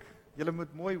dink, julle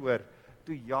moet mooi hoor,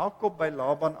 toe Jakob by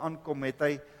Laban aankom, het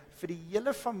hy vir die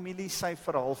hele familie sy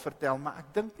verhaal vertel, maar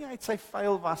ek dink nie hy het sy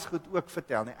vuil wasgoed ook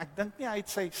vertel nie. Ek dink nie hy het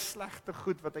sy slegte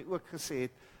goed wat hy ook gesê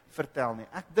het vertel nie.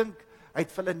 Ek dink hy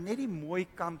het vir hulle net die mooi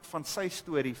kant van sy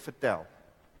storie vertel.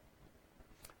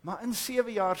 Maar in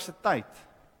 7 jaar se tyd,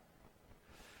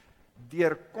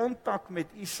 deur kontak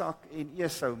met Isak en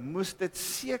Esau, moes dit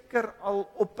seker al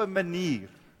op 'n manier,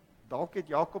 dalk het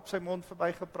Jakob sy mond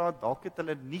verby gepraat, dalk het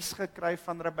hulle nuus gekry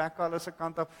van Rebekka hulle se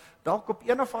kant af, dalk op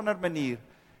een of ander manier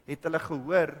het hulle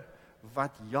gehoor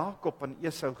wat Jakob aan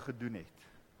Esau gedoen het.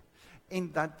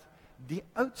 En dat die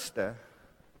oudste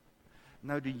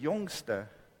nou die jongste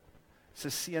se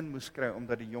seun moes kry,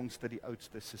 omdat die jongste die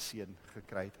oudste se seun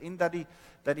gekry het. En dat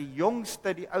die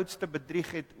jongste die oudste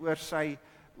bedrieg het oor sy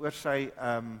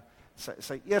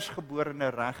eersgeborene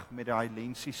reg met daai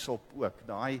lensiesop ook.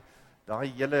 Daai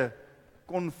hele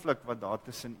konflik wat daar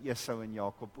tussen Esau en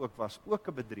Jakob ook was, ook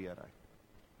 'n bedriegerheid.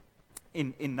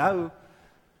 En nou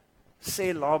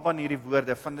sê Laban hierdie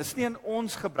woorde van, dis nie in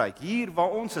ons gebruik, hier waar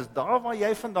ons is, daar waar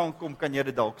jy vandaan kom, kan jy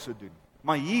dit dalk so doen.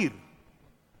 Maar hier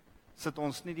sit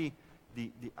ons nie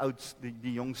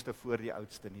die jongste voor die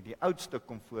oudste nie. Die oudste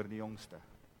kom voor die jongste.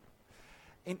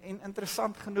 En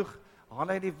interessant genoeg, haal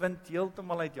hy die wind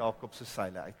heeltemal uit Jakob se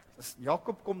seile uit.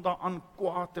 Jakob kom daar aan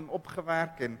kwaad en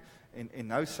opgewerk en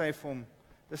nou sê hy vir hom,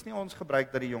 dis nie ons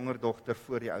gebruik dat die jonger dogter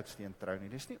voor die oudste een trou nie.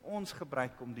 Dis nie ons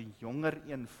gebruik om die jonger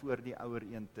een voor die ouer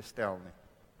een te stel nie.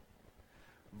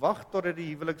 Wag totdat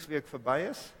die huweliksweek verby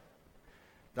is,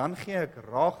 dan gee ek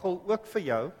Rachel ook vir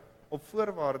jou, op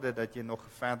voorwaarde dat jy nog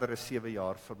verdere 7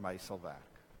 jaar vir my sal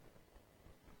werk.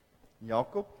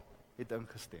 Jakob het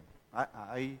ingestem.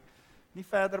 Hy nie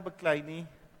verder beklei nie,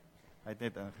 hy het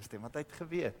net ingestem, want hy het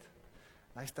geweet,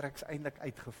 luister, ek is eintlik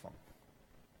uitgevang.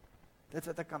 Dit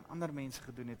wat ek aan ander mense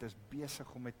gedoen het, is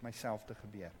besig om met myself te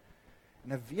gebeur.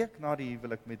 En 'n week na die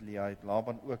huwelik met Lea het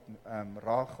Laban ook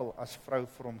Rachel as vrou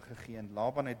vir hom gegee. En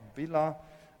Laban het Bila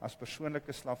as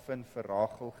persoonlike slavin vir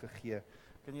Rachel gegee.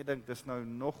 Kan jy dink, dis nou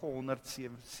nog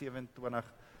 126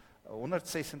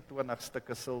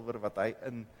 stukke silwer wat hy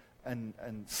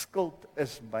in skuld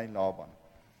is by Laban.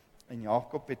 En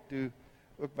Jakob het toe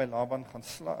ook by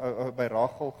by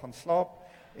Rachel gaan slaap,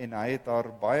 en hy het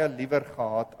haar baie liewer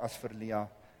gehad as vir Lea,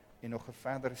 en nog 'n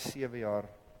verdere 7 jaar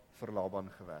vir Laban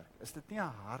gewerk. Is dit nie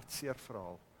 'n hartseer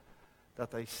verhaal,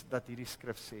 dat hierdie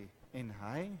skrif sê, en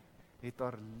hy het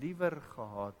haar liewer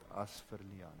gehad as vir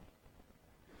Lea nie.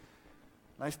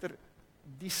 Luister,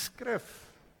 die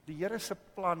skrif, die Here se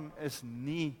plan is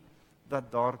nie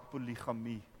dat daar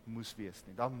poligamie moes wees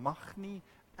nie. Daar mag nie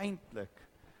eintlik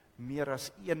meer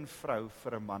as een vrou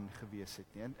vir 'n man gewees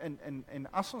het nie. En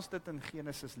as ons dit in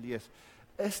Genesis lees,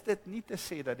 is dit nie te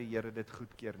sê dat die Here dit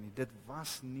goedkeur nie. Dit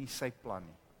was nie sy plan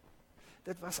nie.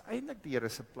 Dit was eintlik die Here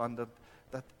se plan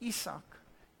dat Isak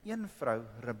een vrou,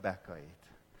 Rebekka, het.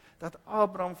 Dat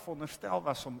Abraham veronderstel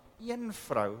was om een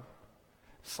vrou,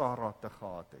 Sarah, te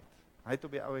gehad het. Hy het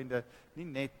op die ou einde nie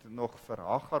net nog vir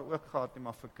Hagar ook gehad nie,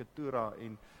 maar vir Ketura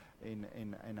en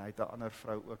hy het 'n ander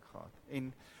vrou ook gehad.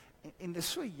 En dit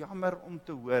is so jammer om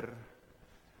te hoor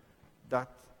dat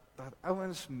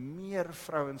ouens meer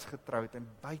vrouens getrou het en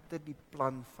buite die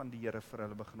plan van die Here vir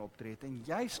hulle begin optree het. En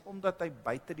juis omdat hy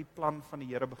buite die plan van die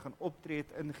Here begin optree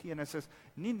het in Genesis,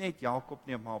 nie net Jakob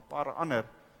nie, maar 'n paar ander,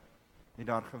 het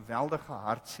daar geweldige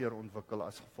hartseer ontwikkel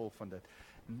as gevolg van dit.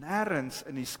 Nêrens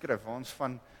in die skrif waar ons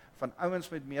van ouens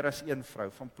met meer as een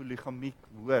vrou, van poligamie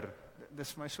hoor. Dit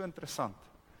is vir my so interessant.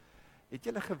 Het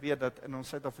julle geweet dat in ons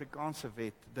Suid-Afrikaanse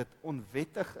wet dit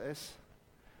onwettig is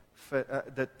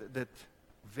dit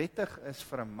wettig is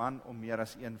vir 'n man om meer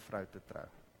as een vrou te trou.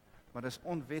 Maar dit is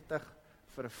onwettig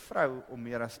vir 'n vrou om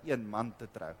meer as een man te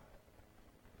trou.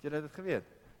 Het julle dit geweet?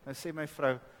 Nou sê my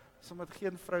vrou, sommer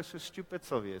geen vrou so stupid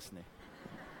sal wees nie.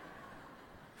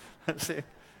 Sê,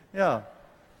 ja.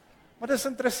 Maar dit is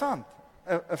interessant.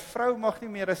 'n vrou mag nie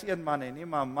meer as een man hê nie,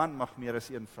 maar 'n man mag meer as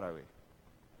een vrou hê.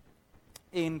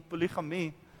 En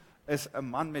poligamie is 'n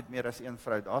man met meer as een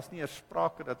vrou. Daar's nie eers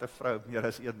sprake dat 'n vrou meer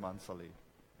as een man sal hê.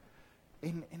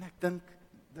 En ek dink,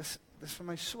 dis vir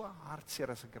my so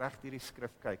hartseer as ek reg hierdie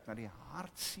skrif kyk, na die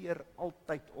hartseer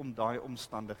altyd om daai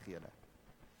omstandighede.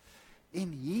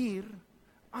 En hier,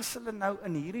 as hulle nou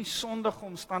in hierdie sondige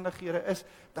omstandighede is,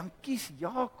 dan kies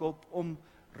Jakob om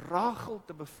Rachel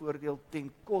te bevoordeel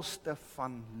ten koste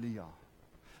van Lea.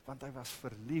 Want hy was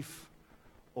verlief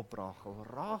op Rachel.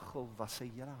 Rachel was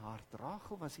sy hele hart.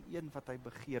 Rachel was die een wat hy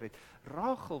begeer het.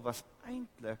 Rachel was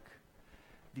eintlik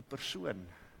die persoon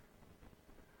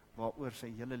waaroor sy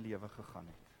hele lewe gegaan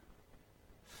het.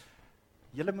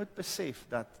 Julle moet besef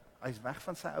dat hy's weg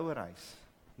van sy ouerhuis,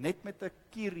 net met 'n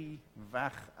kierie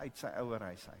weg uit sy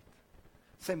ouerhuis uit.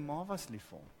 Sy ma was lief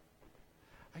vir hom.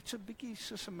 Hy het so 'n bietjie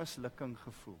soos 'n mislukking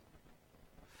gevoel.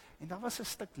 En daar was 'n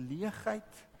stuk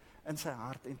leegheid in sy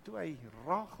hart, en toe hy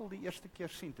Rachel die eerste keer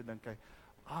sien, toe dink hy,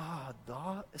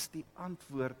 daar is die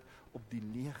antwoord op die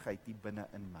leegheid hier binne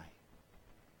in my.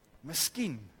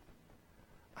 Miskien,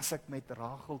 as ek met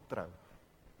Rachel trou,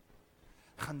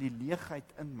 gaan die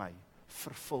leegheid in my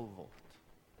vervul word.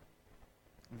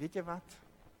 En weet jy wat?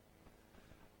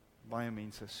 Baie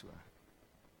mense so.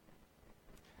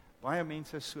 Baie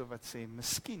mense so wat sê,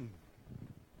 miskien,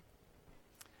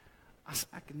 as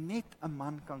ek net 'n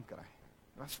man kan kry.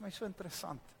 Dit was vir my so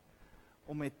interessant,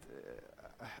 om met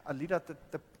Alida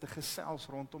te gesels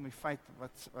rondom die feit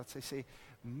wat sy sê,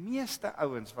 meeste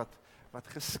ouens wat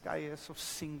geskei is of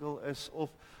single is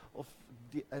of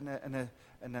die in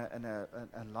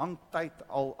 'n lang tyd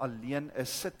al alleen is,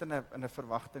 sit in 'n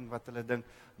verwagting wat hulle dink,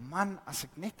 man, as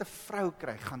ek net 'n vrou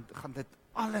kry, gaan dit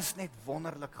alles net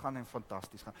wonderlik gaan en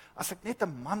fantasties gaan. As ek net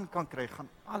 'n man kan kry, gaan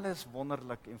alles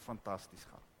wonderlik en fantasties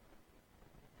gaan.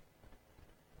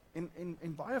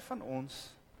 En baie van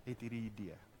ons het hierdie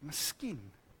idee.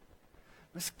 Miskien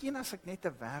as ek net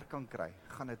 'n werk kan kry,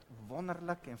 gaan dit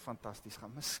wonderlik en fantasties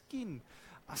gaan. Miskien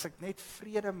as ek net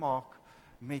vrede maak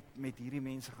met hierdie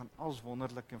mense, gaan alles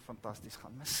wonderlik en fantasties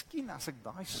gaan. Miskien as ek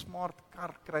daai smart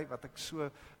kar kry wat ek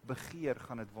so begeer,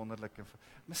 gaan dit wonderlik en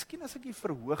miskien as ek die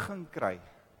verhoging kry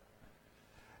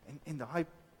en daai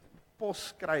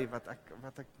pos kry wat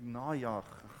ek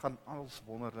najaag, gaan alles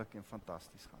wonderlik en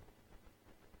fantasties gaan.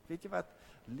 Weet jy wat?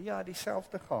 Lea het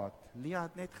dieselfde gehad. Lea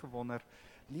het net gewonder.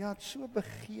 Lea het so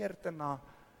begeerte na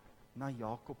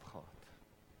Jakob gehad.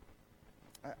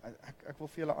 Ek wil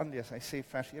vir julle aanlees. Hy sê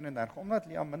vers 31, omdat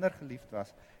Lea minder geliefd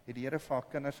was, het die Here vir haar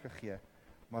kinders gegee,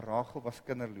 maar Rachel was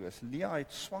kinderloos. Lea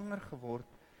het swanger geword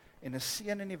en 'n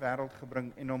seun in die wêreld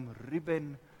gebring en hom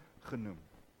Ruben genoem.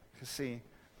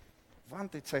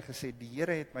 Want het sy gesê, die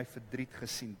Here het my verdriet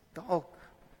gesien, dalk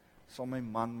sal my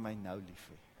man my nou lief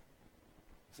hê.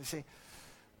 Sy sê,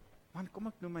 man, kom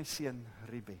ek noem my seun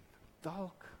Ruben,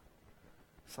 dalk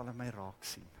sal hy my raak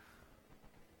sien.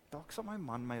 Dalk sal my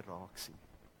man my raak sien.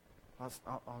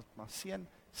 Maar seun,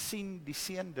 sien die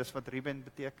seun, dis wat Ruben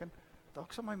beteken,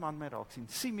 dalk sal my man my raak sien.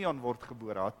 Simeon word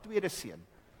gebore, haar tweede seun,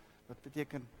 wat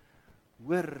beteken,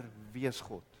 hoor wie is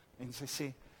God. En sy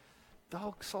sê,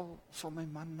 dalk sal my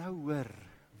man nou hoor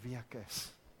wie ek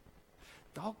is.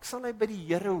 Dalk sal hy by die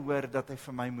Here hoor dat hy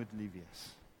vir my moet lief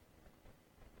wees.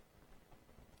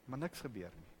 Maar niks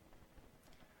gebeur nie.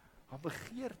 Haar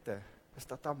begeerte is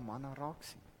dat haar man haar raak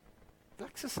sien.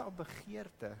 Pleks is haar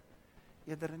begeerte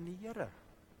eerder in die Here.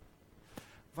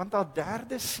 Want haar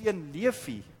derde seun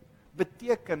Levi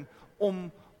beteken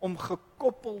om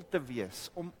gekoppel te wees,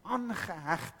 om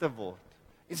aangeheg te word.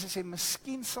 En sy sê,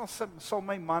 miskien sal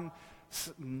my man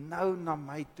nou na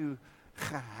my toe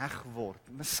geheg word.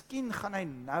 Miskien gaan hy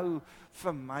nou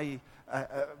vir my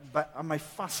aan my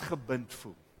vasgebind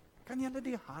voel. Kan julle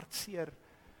die hartseer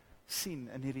sien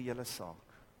in hierdie hele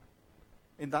saak?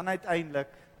 En dan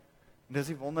uiteindelik, en dis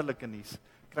die wonderlike nuus,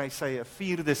 kry sy 'n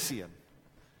vierde seun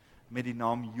met die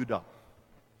naam Juda.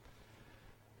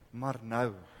 Maar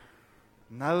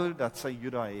nou dat sy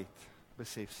Juda het,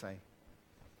 besef sy,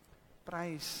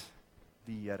 prys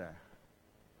die Here.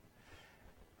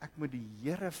 Ek moet die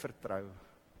Here vertrou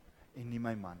en nie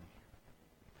my man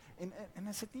nie. En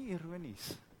is dit nie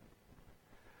ironies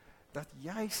dat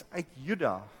juis uit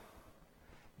Juda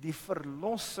die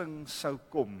verlossing sou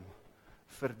kom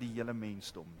vir die hele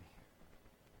mensdom nie.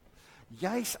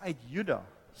 Juis uit Juda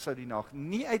sou die nag,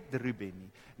 nie uit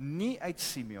Ruben nie uit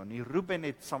Simeon nie. Ruben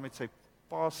het saam met sy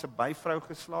pa se byvrou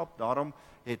geslaap, daarom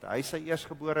het hy sy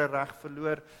eersgebore reg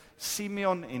verloor.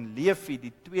 Simeon en Levi,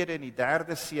 die tweede en die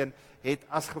derde seun, het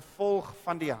as gevolg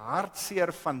van die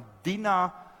hartseer van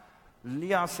Dina,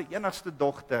 Lea se enigste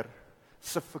dogter,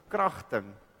 se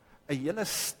verkrachting, 'n hele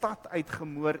stad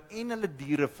uitgemoor en hulle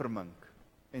diere vermink.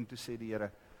 En toe sê die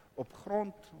Here, op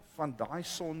grond van daai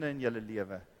sonde in julle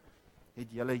lewe,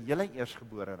 het julle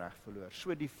eersgebore reg verloor.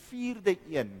 So die vierde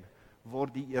een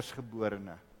word die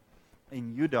eersgeborene.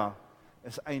 En Juda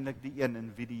is eintlik die een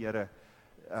in wie die Here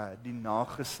die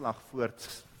nageslag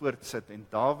voortsit. En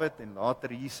Dawid en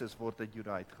later Jesus word uit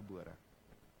Juda uitgebore.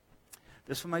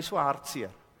 Dis vir my so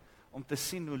hartseer om te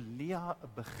sien hoe Lea 'n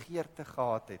begeerte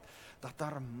gehad het, dat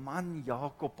haar man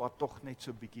Jakob haar tog net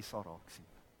so bietjie sal raak sien.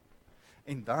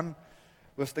 En dan,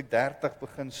 hoofstuk 30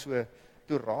 begin so,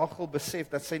 toe Rachel besef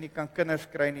dat sy nie kan kinders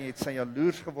kry nie, het sy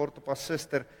jaloers geword op haar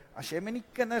suster. As jy my nie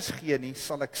kinders gee nie,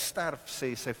 sal ek sterf,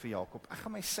 sê sy vir Jakob. Ek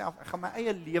gaan my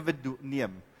eie lewe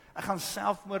neem. Ek gaan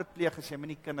selfmoord pleeg as jy my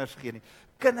nie kinders gee nie.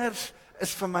 Kinders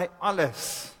is vir my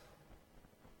alles.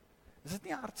 Is dit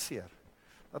nie hartseer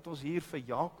dat ons hier vir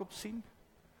Jakob sien,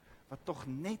 wat tog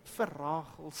net vir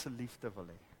Rachel se liefde wil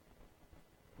hê?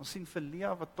 Ons sien vir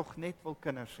Lea wat tog net wil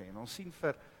kinders hê, en ons sien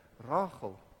vir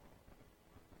Rachel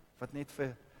wat net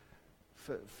vir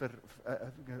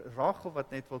Rachel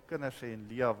wat net wil kinders hê, en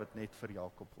Lea wat net vir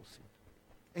Jakob wil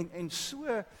sien. En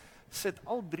so sit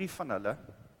al drie van hulle,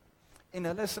 en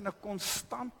hulle is in 'n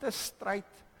konstante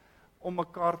stryd om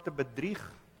mekaar te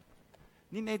bedrieg.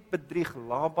 Nie net bedrieg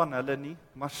Laban hulle nie,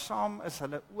 maar saam is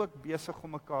hulle ook besig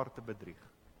om mekaar te bedrieg.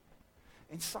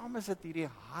 En saam is dit hierdie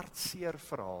hartseer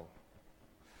verhaal.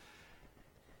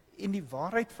 En die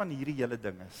waarheid van hierdie hele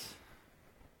ding is,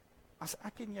 as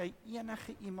ek en jy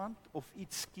enige iemand of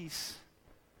iets kies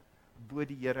bo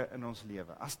die Here in ons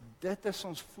lewe, as dit is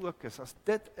ons fokus, as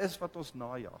dit is wat ons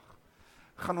najag,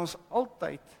 gaan ons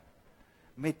altyd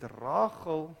met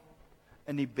Rachel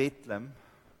in die bed klim,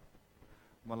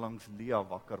 maar langs Lea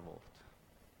wakker word.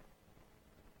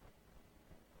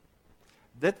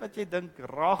 Dit wat jy dink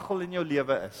Rachel in jou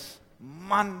lewe is,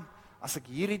 man, as ek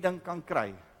hierdie ding kan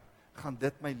kry, gaan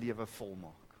dit my lewe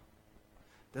volmaak.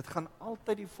 Dit gaan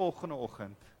altyd die volgende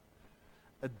oggend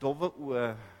 'n dowwe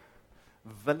oë,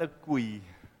 wille koei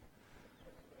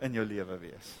in jou lewe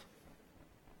wees.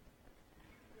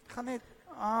 Dit gaan net,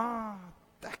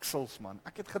 deksels man,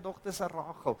 ek het gedog dis 'n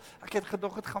Rachel, ek het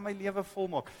gedog dit gaan my lewe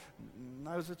volmaak.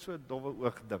 Nou is dit so 'n dowwe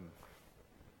oog ding.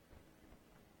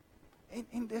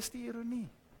 En dis die ironie.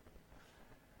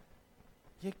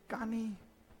 Jy kan nie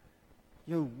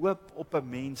jou hoop op 'n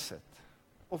mens sit,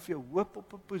 of jou hoop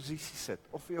op 'n posisie sit,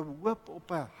 of jou hoop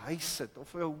op 'n huis sit,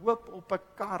 of jou hoop op 'n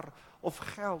kar, of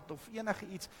geld, of enige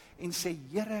iets, en sê,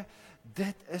 Here,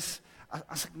 dit is,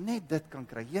 as ek net dit kan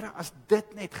kry, Here, as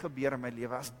dit net gebeur in my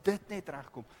lewe, as dit net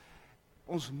regkom,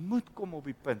 ons moet kom op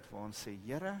die punt waar ons sê,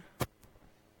 Here,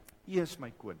 U is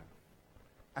my koning,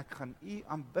 ek gaan U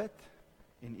aanbid,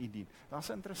 en U dien. Daar's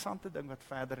 'n interessante ding wat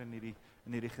verder in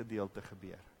hierdie gedeelte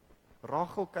gebeur.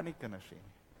 Rachel kan nie kinders hê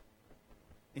nie.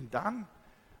 En dan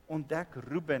ontdek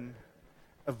Reuben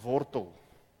 'n wortel.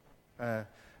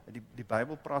 Die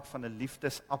Bybel praat van 'n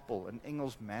liefdesappel, in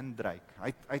Engels mandrake.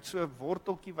 Hy het so 'n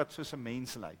worteltjie wat soos 'n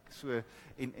mens lyk. So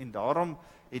en daarom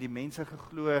het die mense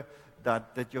geglo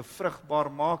dat dit jou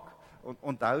vrugbaar maak.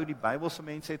 Onthou, die Bybelse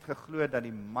mense het geglo dat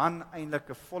die man eintlik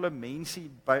 'n volle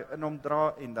mensie in hom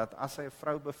dra, en dat as hy 'n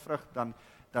vrou bevrug, dan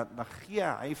gee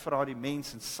hy vir haar die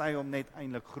mens en sy hom net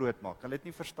eintlik groot maak. Hulle het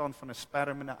nie verstaan van 'n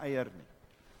sperm en 'n eier nie.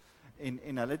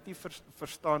 En hulle het nie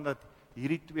verstaan dat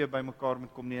hierdie twee bymekaar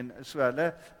moet kom nie. En so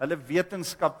hulle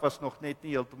wetenskap was nog net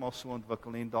nie heeltemal so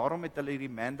ontwikkel nie. En daarom het hulle hierdie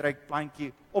mandrake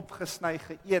plantjie opgesny,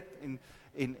 geëet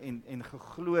en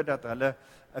geglo dat hulle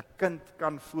 'n kind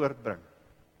kan voortbring.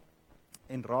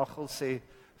 En Rachel sê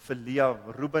vir Lea,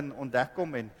 Reuben ontdek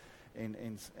hom,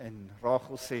 en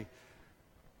Rachel sê,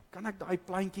 kan ek daai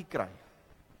plantjie kry?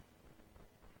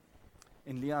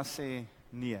 En Lea sê,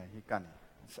 nee, jy kan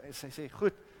nie. Sy sê,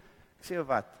 goed, ek sê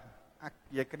wat,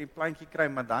 jy kan die plantjie kry,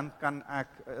 maar dan kan ek,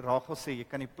 Rachel sê, jy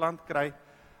kan die plant kry,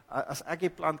 as ek die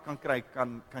plant kan kry,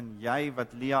 kan jy,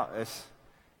 wat Lea is,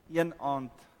 een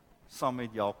aand saam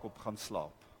met Jakob gaan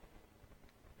slaap.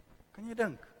 Kan jy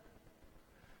dink?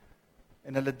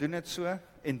 En hulle doen dit so,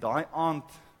 en daai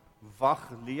aand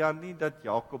wag Lea nie dat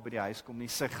Jakob by die huis kom nie,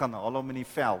 sy gaan haal hom in die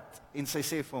veld, en sy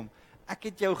sê vir hom, ek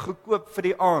het jou gekoop vir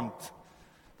die aand.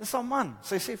 Dis haar man,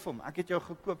 sy sê vir hom, ek het jou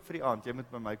gekoop vir die aand, jy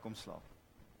moet by my kom slaap.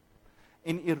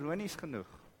 En ironies genoeg,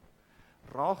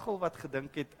 Rachel wat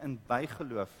gedink het in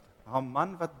bygeloof, haar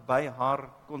man wat by haar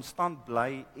konstant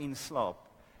bly en slaap,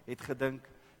 het gedink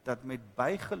dat met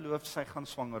bygeloof sy gaan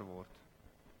swanger word.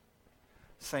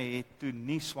 Sy het toe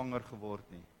nie swanger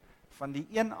geword nie. Van die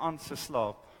een aand se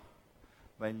slaap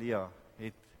by Lea,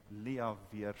 het Lea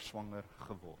weer swanger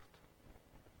geword.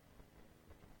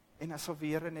 En asof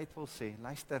die Here net wil sê,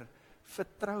 luister,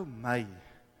 vertrou my,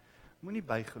 moenie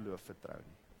bygeloof vertrou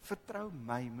nie. Vertrou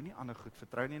my, moenie ander goed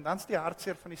vertrou nie. En dan is die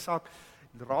hartseer van die saak,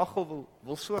 Rachel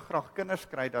wil so graag kinders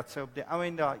kry, dat sy op die ou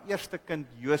ende haar eerste kind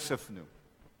Josef noem.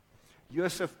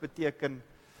 Josef beteken,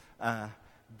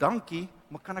 dankie,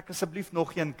 maar kan ek asseblief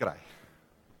nog een kry?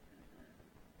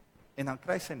 En dan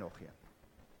kry sy nog een.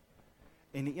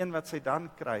 En die een wat sy dan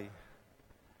kry,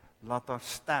 laat haar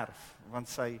sterf, want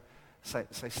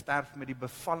sy sterf met die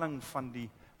bevalling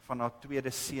van haar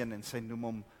tweede seun, en sy noem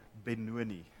hom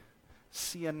Benoni,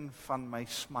 seun van my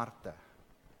smarte.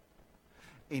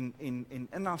 En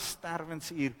in haar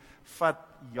sterwensuur vat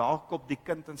Jakob die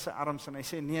kind in sy arms, en hy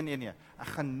sê, nee, ek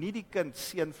gaan nie die kind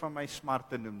seun van my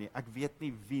smarte noem nie, ek weet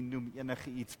nie wie noem enige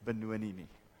iets Benoni nie.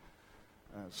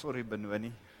 Sorry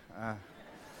Benoni.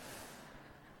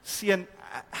 Seun,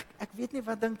 ek weet nie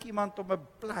wat dink iemand om 'n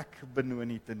plek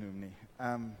Benoni te noem nie.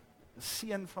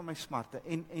 Seun van my smarte.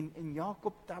 En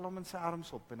Jakob tel hom in sy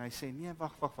arms op, en hy sê, nee,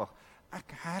 wag,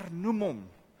 ek hernoem hom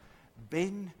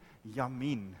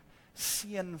Benjamin,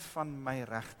 seun van my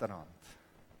regterhand.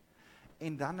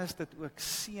 En dan is dit ook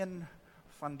seun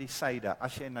van die suide.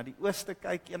 As jy na die ooste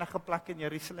kyk, enige plek in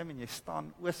Jerusalem, en jy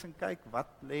staan oos en kyk, wat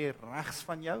lê regs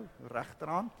van jou,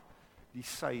 regterhand? Die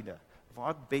suide. Waar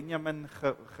het Benjamin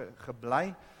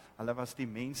gebly? Hulle was die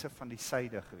mense van die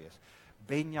suide gewees.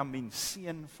 Benjamin,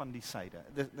 seun van die suide.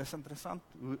 Dis interessant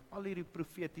hoe al hierdie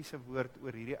profetiese woord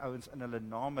oor hierdie ouens in hulle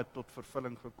name tot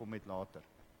vervulling gekom het later.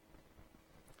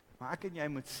 Maar ek en jy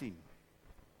moet sien,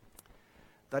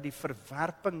 dat die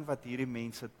verwerping wat hierdie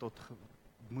mense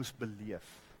moes beleef,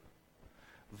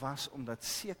 was omdat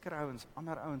sekere ouens,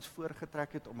 ander ouens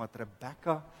voorgetrek het, omdat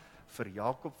Rebekka vir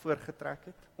Jakob voorgetrek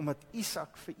het, omdat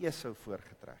Isak vir Esau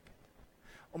voorgetrek het,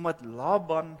 omdat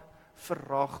Laban vir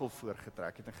Rachel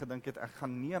voorgetrek het, en gedink het, ek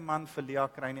gaan nie 'n man vir Lea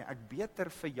kry nie, ek beter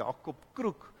vir Jakob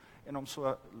kroek, en om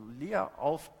so Lea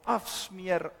half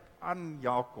afsmeer aan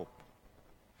Jakob,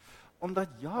 omdat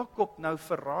Jakob nou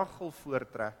vir Rachel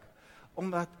voortrek,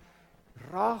 omdat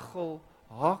Rachel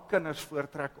haar kinders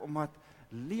voortrek, omdat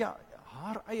Lea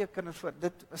haar eie kinders voor,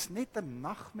 dit is net 'n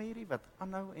nagmerrie wat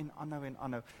aanhou en aanhou en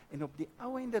aanhou, en op die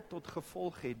ou einde tot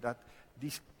gevolg het, dat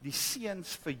die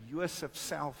seuns vir Josef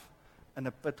self in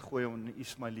 'n put gooi om die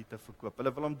Ismaeliete verkoop.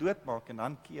 Hulle wil hom doodmaak, en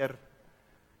dan keer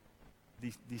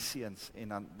die seuns, en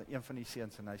dan een van die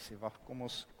seuns, en hy sê, wag, kom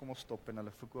ons stop, en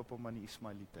hulle verkoop hom aan die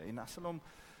Ismaeliete, en as hulle hom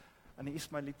aan die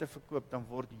Ismaeliete verkoop, dan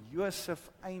word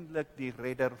Josef eintlik die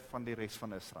redder van die res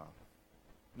van Israel.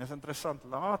 En dit is interessant,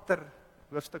 later,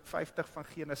 hoofstuk 50 van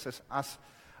Genesis, as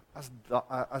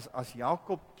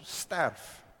Jakob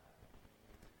sterf,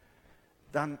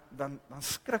 dan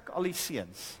skrik al die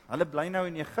seuns. Hulle bly nou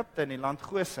in Egipte, in die land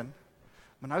Gosen,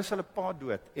 maar nou is hulle pa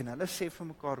dood, en hulle sê vir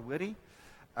mekaar, hoorie,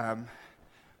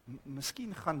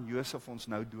 miskien gaan Josef ons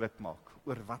nou doodmaak,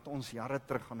 oor wat ons jare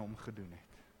terug aan hom gedoen het.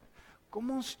 Kom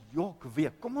ons jok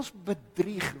weer, kom ons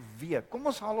bedrieg weer, kom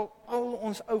ons haal al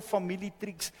ons ou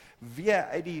familietriks weer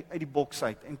uit die boks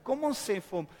uit, en kom ons sê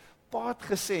vir hom, pa het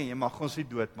gesê, jy mag ons nie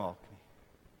doodmaak nie.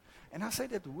 En as hy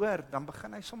dit hoor, dan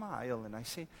begin hy sommer huil, en hy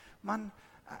sê, man,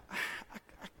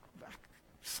 ek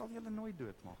sal julle nooit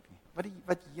doodmaak nie.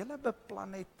 Wat julle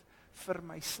beplan het vir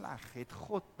my sleg, het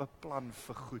God beplan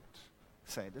vir goed,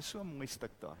 sê hy, dit is so 'n mooi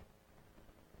stuk daai.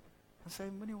 Dan sê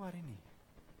hy, moenie worry nie.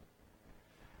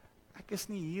 Ek is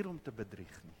nie hier om te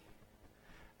bedrieg nie.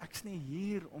 Ek is nie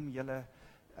hier om julle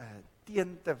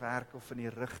teen te werk of in die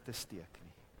rug te steek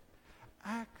nie.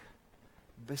 Ek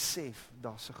besef,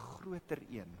 daar's 'n groter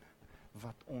een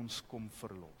wat ons kom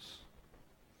verlos.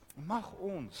 Mag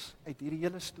ons uit hierdie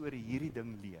hele storie hierdie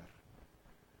ding leer,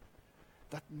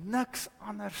 dat niks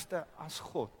anderste as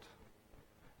God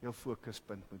jou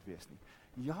fokuspunt moet wees nie.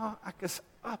 Ja, ek is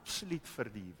absoluut vir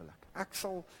die huwelik.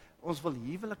 Ons wil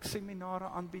huwelikseminare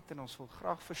aanbied, en ons wil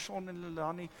graag vir Sean en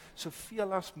Lelani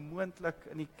soveel as moontlik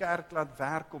in die kerk laat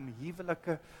werk om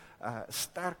huwelike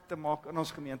sterk te maak in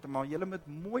ons gemeente, maar julle moet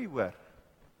mooi hoor,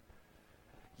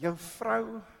 jou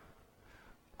vrou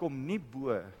kom nie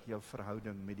bo jou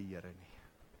verhouding met die Here nie.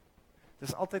 Dit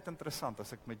is altyd interessant,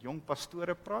 as ek met jong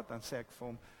pastore praat, dan sê ek vir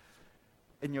hom,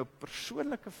 in jou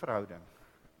persoonlike verhouding,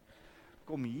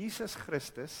 kom Jesus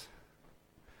Christus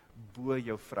bo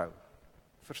jou vrou.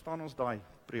 Verstaan ons daai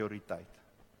prioriteit?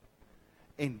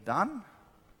 En dan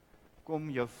kom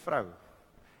jou vrou,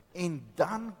 en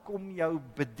dan kom jou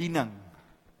bediening.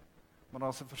 Maar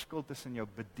daar's 'n verskil tussen jou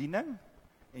bediening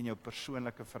en jou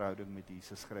persoonlike verhouding met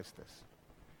Jesus Christus.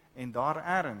 En daar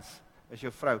ergens is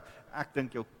jou vrou, ek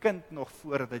dink jou kind nog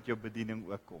voordat jou bediening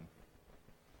ook kom.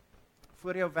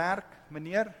 Voor jou werk,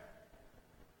 meneer,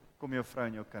 kom jou vrou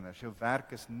en jou kinders. Jou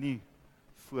werk is nie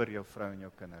voor jou vrou en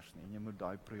jou kinders nie, en jy moet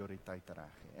daai prioriteite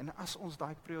reg hê. En as ons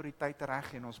daai prioriteite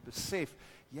reg hê, en ons besef,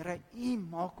 Here, U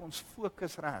maak ons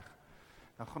fokus reg,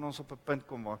 dan gaan ons op 'n punt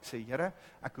kom waar ek sê, Here,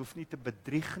 ek hoef nie te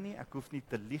bedrieg nie, ek hoef nie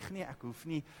te lieg nie, ek hoef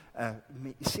nie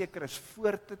seker is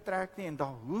voor te trek nie, en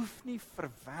daar hoef nie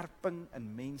verwerping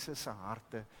in mense se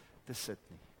harte te sit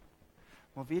nie.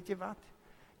 Maar weet jy wat?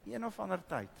 Een of ander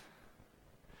tyd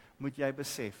moet jy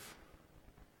besef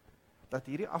dat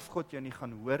hierdie afgod jou nie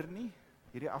gaan hoor nie,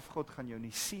 hierdie afgod gaan jou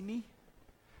nie sien nie,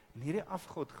 en hierdie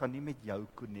afgod gaan nie met jou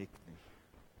connect nie.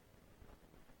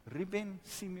 Ruben,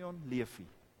 Simeon, Levi,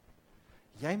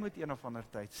 jy moet een of ander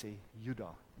tyd sê,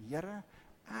 Juda, Here,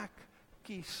 ek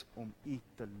kies om U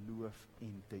te loof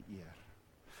en te eer.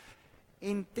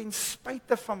 En ten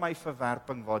spyte van my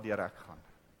verwerping waardeur ek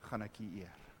gaan ek U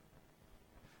eer.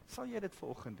 Sal jy dit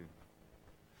vanoggend doen?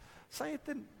 Sal jy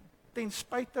ten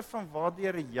spyte van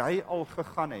waardeur jy al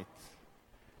gegaan het,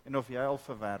 en of jy al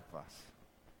verwerp was.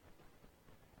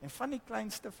 En van die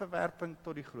kleinste verwerping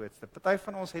tot die grootste. Party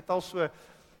van ons het al so,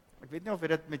 ek weet nie of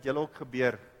dit met julle ook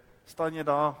gebeur, staan jy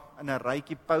daar in 'n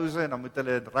rytjie pouse, en dan moet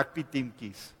hulle 'n rugby team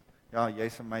kies. Ja,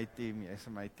 jy's in my team, jy's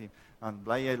in my team. Dan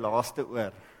bly jy laaste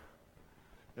oor.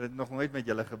 Dit het nog nooit met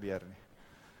julle gebeur nie.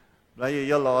 Bly jy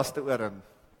heel laaste oor, en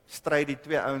stry die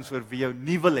twee ouens oor wie jou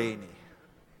nie wil hê nie.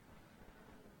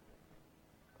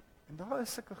 En daar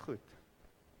is sulke goed.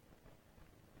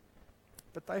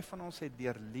 Party van ons het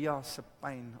deur Lea se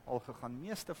pyn al gegaan,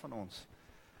 meeste van ons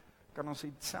kan ons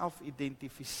self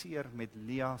identifiseer met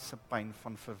Lea se pyn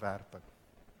van verwerping,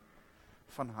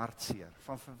 van hartseer,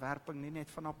 van verwerping nie net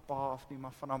van haar pa af nie,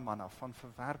 maar van haar man af, van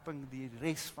verwerping die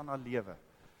res van haar lewe.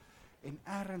 En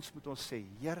ergens moet ons sê,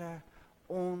 Here,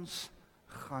 ons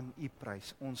gaan U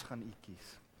prys, ons gaan U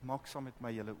kies. Maak saam met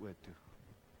my julle oë toe.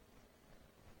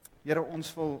 Here,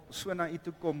 ons wil so na U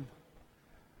toe kom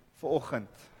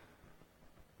vanoggend.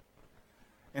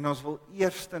 En ons wil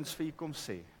eerstens vir U kom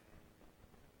sê,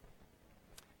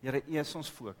 Here, U is ons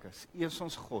fokus, U is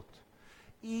ons God.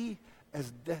 U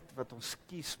is dit wat ons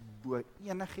kies bo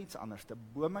enigiets anders,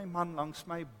 bo my man langs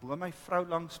my, bo my vrou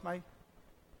langs my.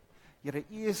 Here,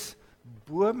 U is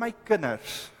bo my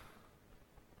kinders.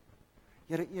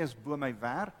 Here, U is bo my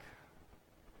werk.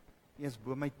 U is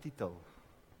bo my titel.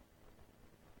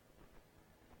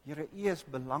 Here, U is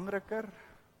belangriker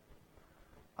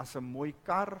as 'n mooi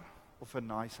kar of 'n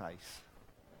nice huis.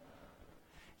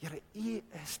 Here, U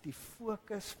is die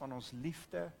fokus van ons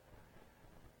liefde.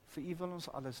 Vir U wil ons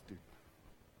alles doen.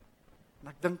 En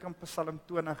ek dink aan Psalm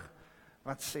 20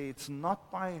 wat sê, it's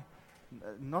not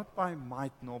by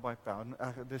might nor by power.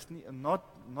 Dis nie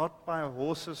not by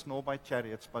horses nor by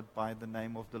chariots, but by the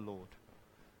name of the Lord.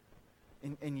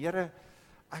 En Here,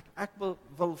 ek wil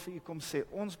vir U kom sê,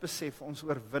 ons besef ons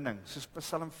oorwinning, soos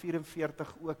Psalm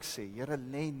 44 ook sê, Here,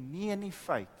 lê nie in die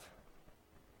feit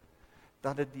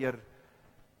dat dit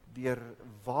deur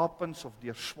wapens of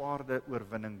deur swaarde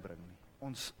oorwinning bring nie.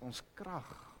 Ons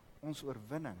krag, ons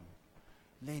oorwinning,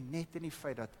 lê net in die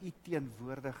feit dat U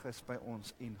teenwoordig is by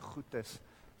ons en goed is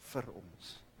vir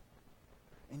ons.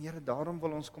 En Here, daarom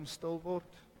wil ons kom stil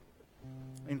word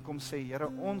en kom sê, Here,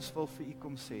 ons wil vir U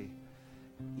kom sê,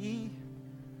 U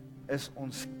is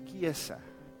ons keuse.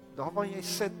 Daar waar jy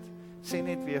sit, sê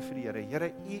net weer vir die Here, Here,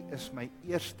 U is my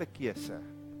eerste keuse.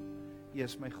 U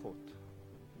is my God.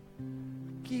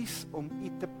 Kies om U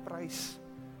te prys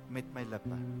met my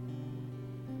lippe.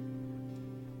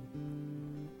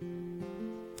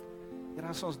 En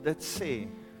as ons dit sê,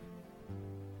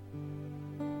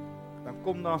 dan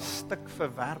kom daar 'n stuk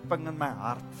verwerping in my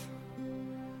hart,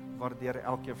 waardeur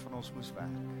elkeen van ons moes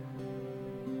werk.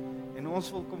 En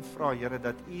ons wil kom vra, Here,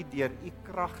 dat U deur U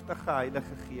kragtige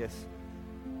Heilige Gees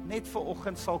net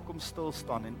vanoggend sal kom stil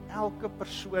staan en elke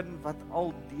persoon wat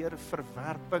al deur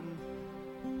verwerping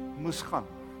moes gaan,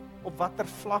 op watter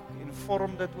vlak en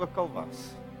vorm dit ook al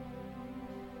was.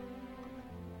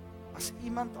 As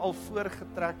iemand al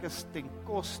voorgetrek is ten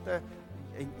koste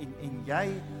en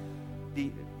jy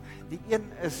die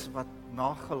een is wat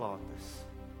nagelaat is,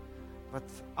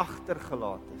 wat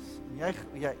agtergelaat is. En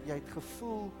jy het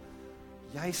gevoel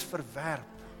jy's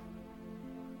verwerp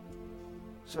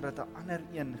sodat 'n ander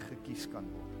een gekies kan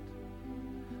word.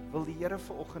 Wil die Here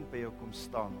vanoggend by jou kom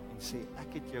staan en sê,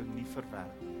 ek het jou nie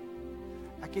verwerp nie.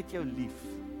 Ek het jou lief.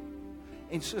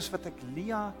 En soos wat ek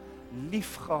Lea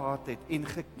lief gehad het en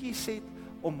gekies het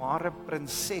om haar 'n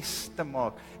prinses te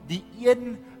maak, die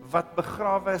een wat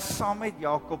begrawe is saam met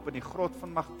Jakob in die grot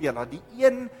van Magdela, die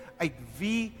een uit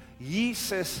wie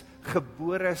Jesus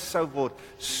gebore sou word,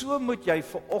 so moet jy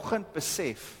vanoggend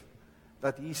besef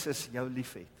dat Jesus jou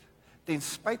lief het. Ten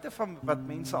spyte van wat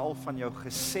mense al van jou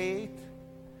gesê het,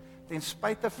 ten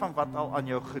spyte van wat al aan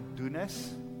jou gedoen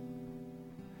is,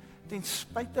 ten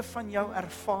spyte van jou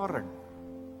ervaring,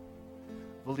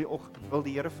 wil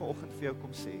die Here vanoggend vir jou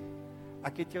kom sê,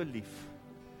 ek het jou lief,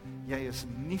 jy is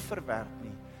nie verwerp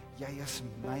nie, jy is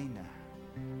myne,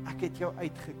 ek het jou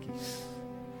uitgekies,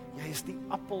 jy is die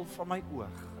appel van my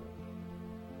oog,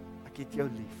 ek het jou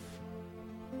lief.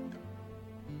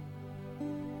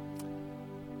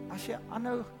 As jy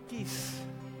aanhou kies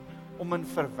om in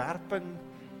verwerping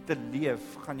te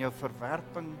leef, gaan jou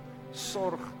verwerping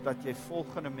sorg dat jy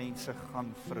volgende mense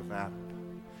gaan verwerp.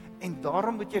 En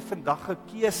daarom moet jy vandag 'n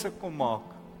keuse kom maak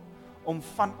om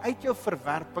vanuit jou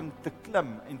verwerping te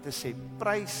klim en te sê,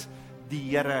 prys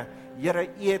die Here, Here,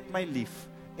 U het my lief.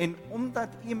 En omdat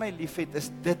U my lief het,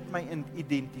 is dit my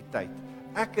identiteit.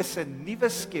 Ek is 'n nuwe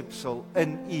skepsel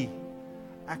in U.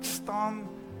 Ek staan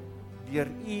deur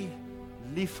U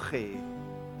liefgehê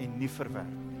en nie verwerp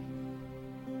nie.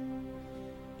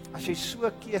 As jy so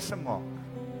 'n keuse maak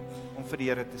om vir die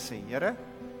Here te sê, Here,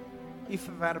 U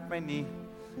verwerp my nie,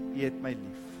 U het my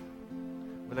lief,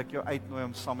 wil ek jou uitnooi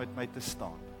om saam met my te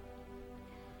staan.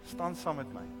 Staan saam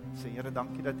met my. Sê, Here,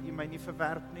 dankie dat U my nie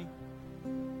verwerp nie.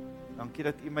 Dankie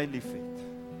dat U my lief het.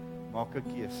 Maak 'n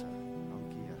keuse.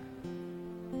 Dankie, Here.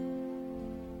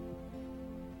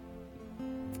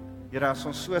 Here, as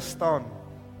ons so staan,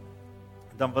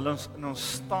 dan wil ons in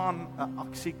ons staan 'n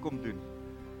aksie kom doen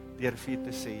deur vir U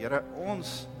te sê, Here,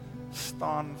 ons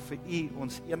staan vir U,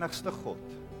 ons enigste God.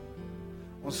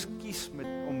 Ons kies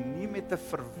om nie met 'n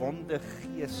verwonde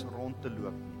gees rond te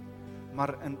loop nie,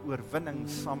 maar in oorwinning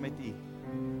saam met U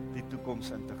die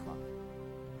toekoms in te gaan.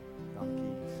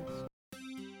 Dankie Jesus.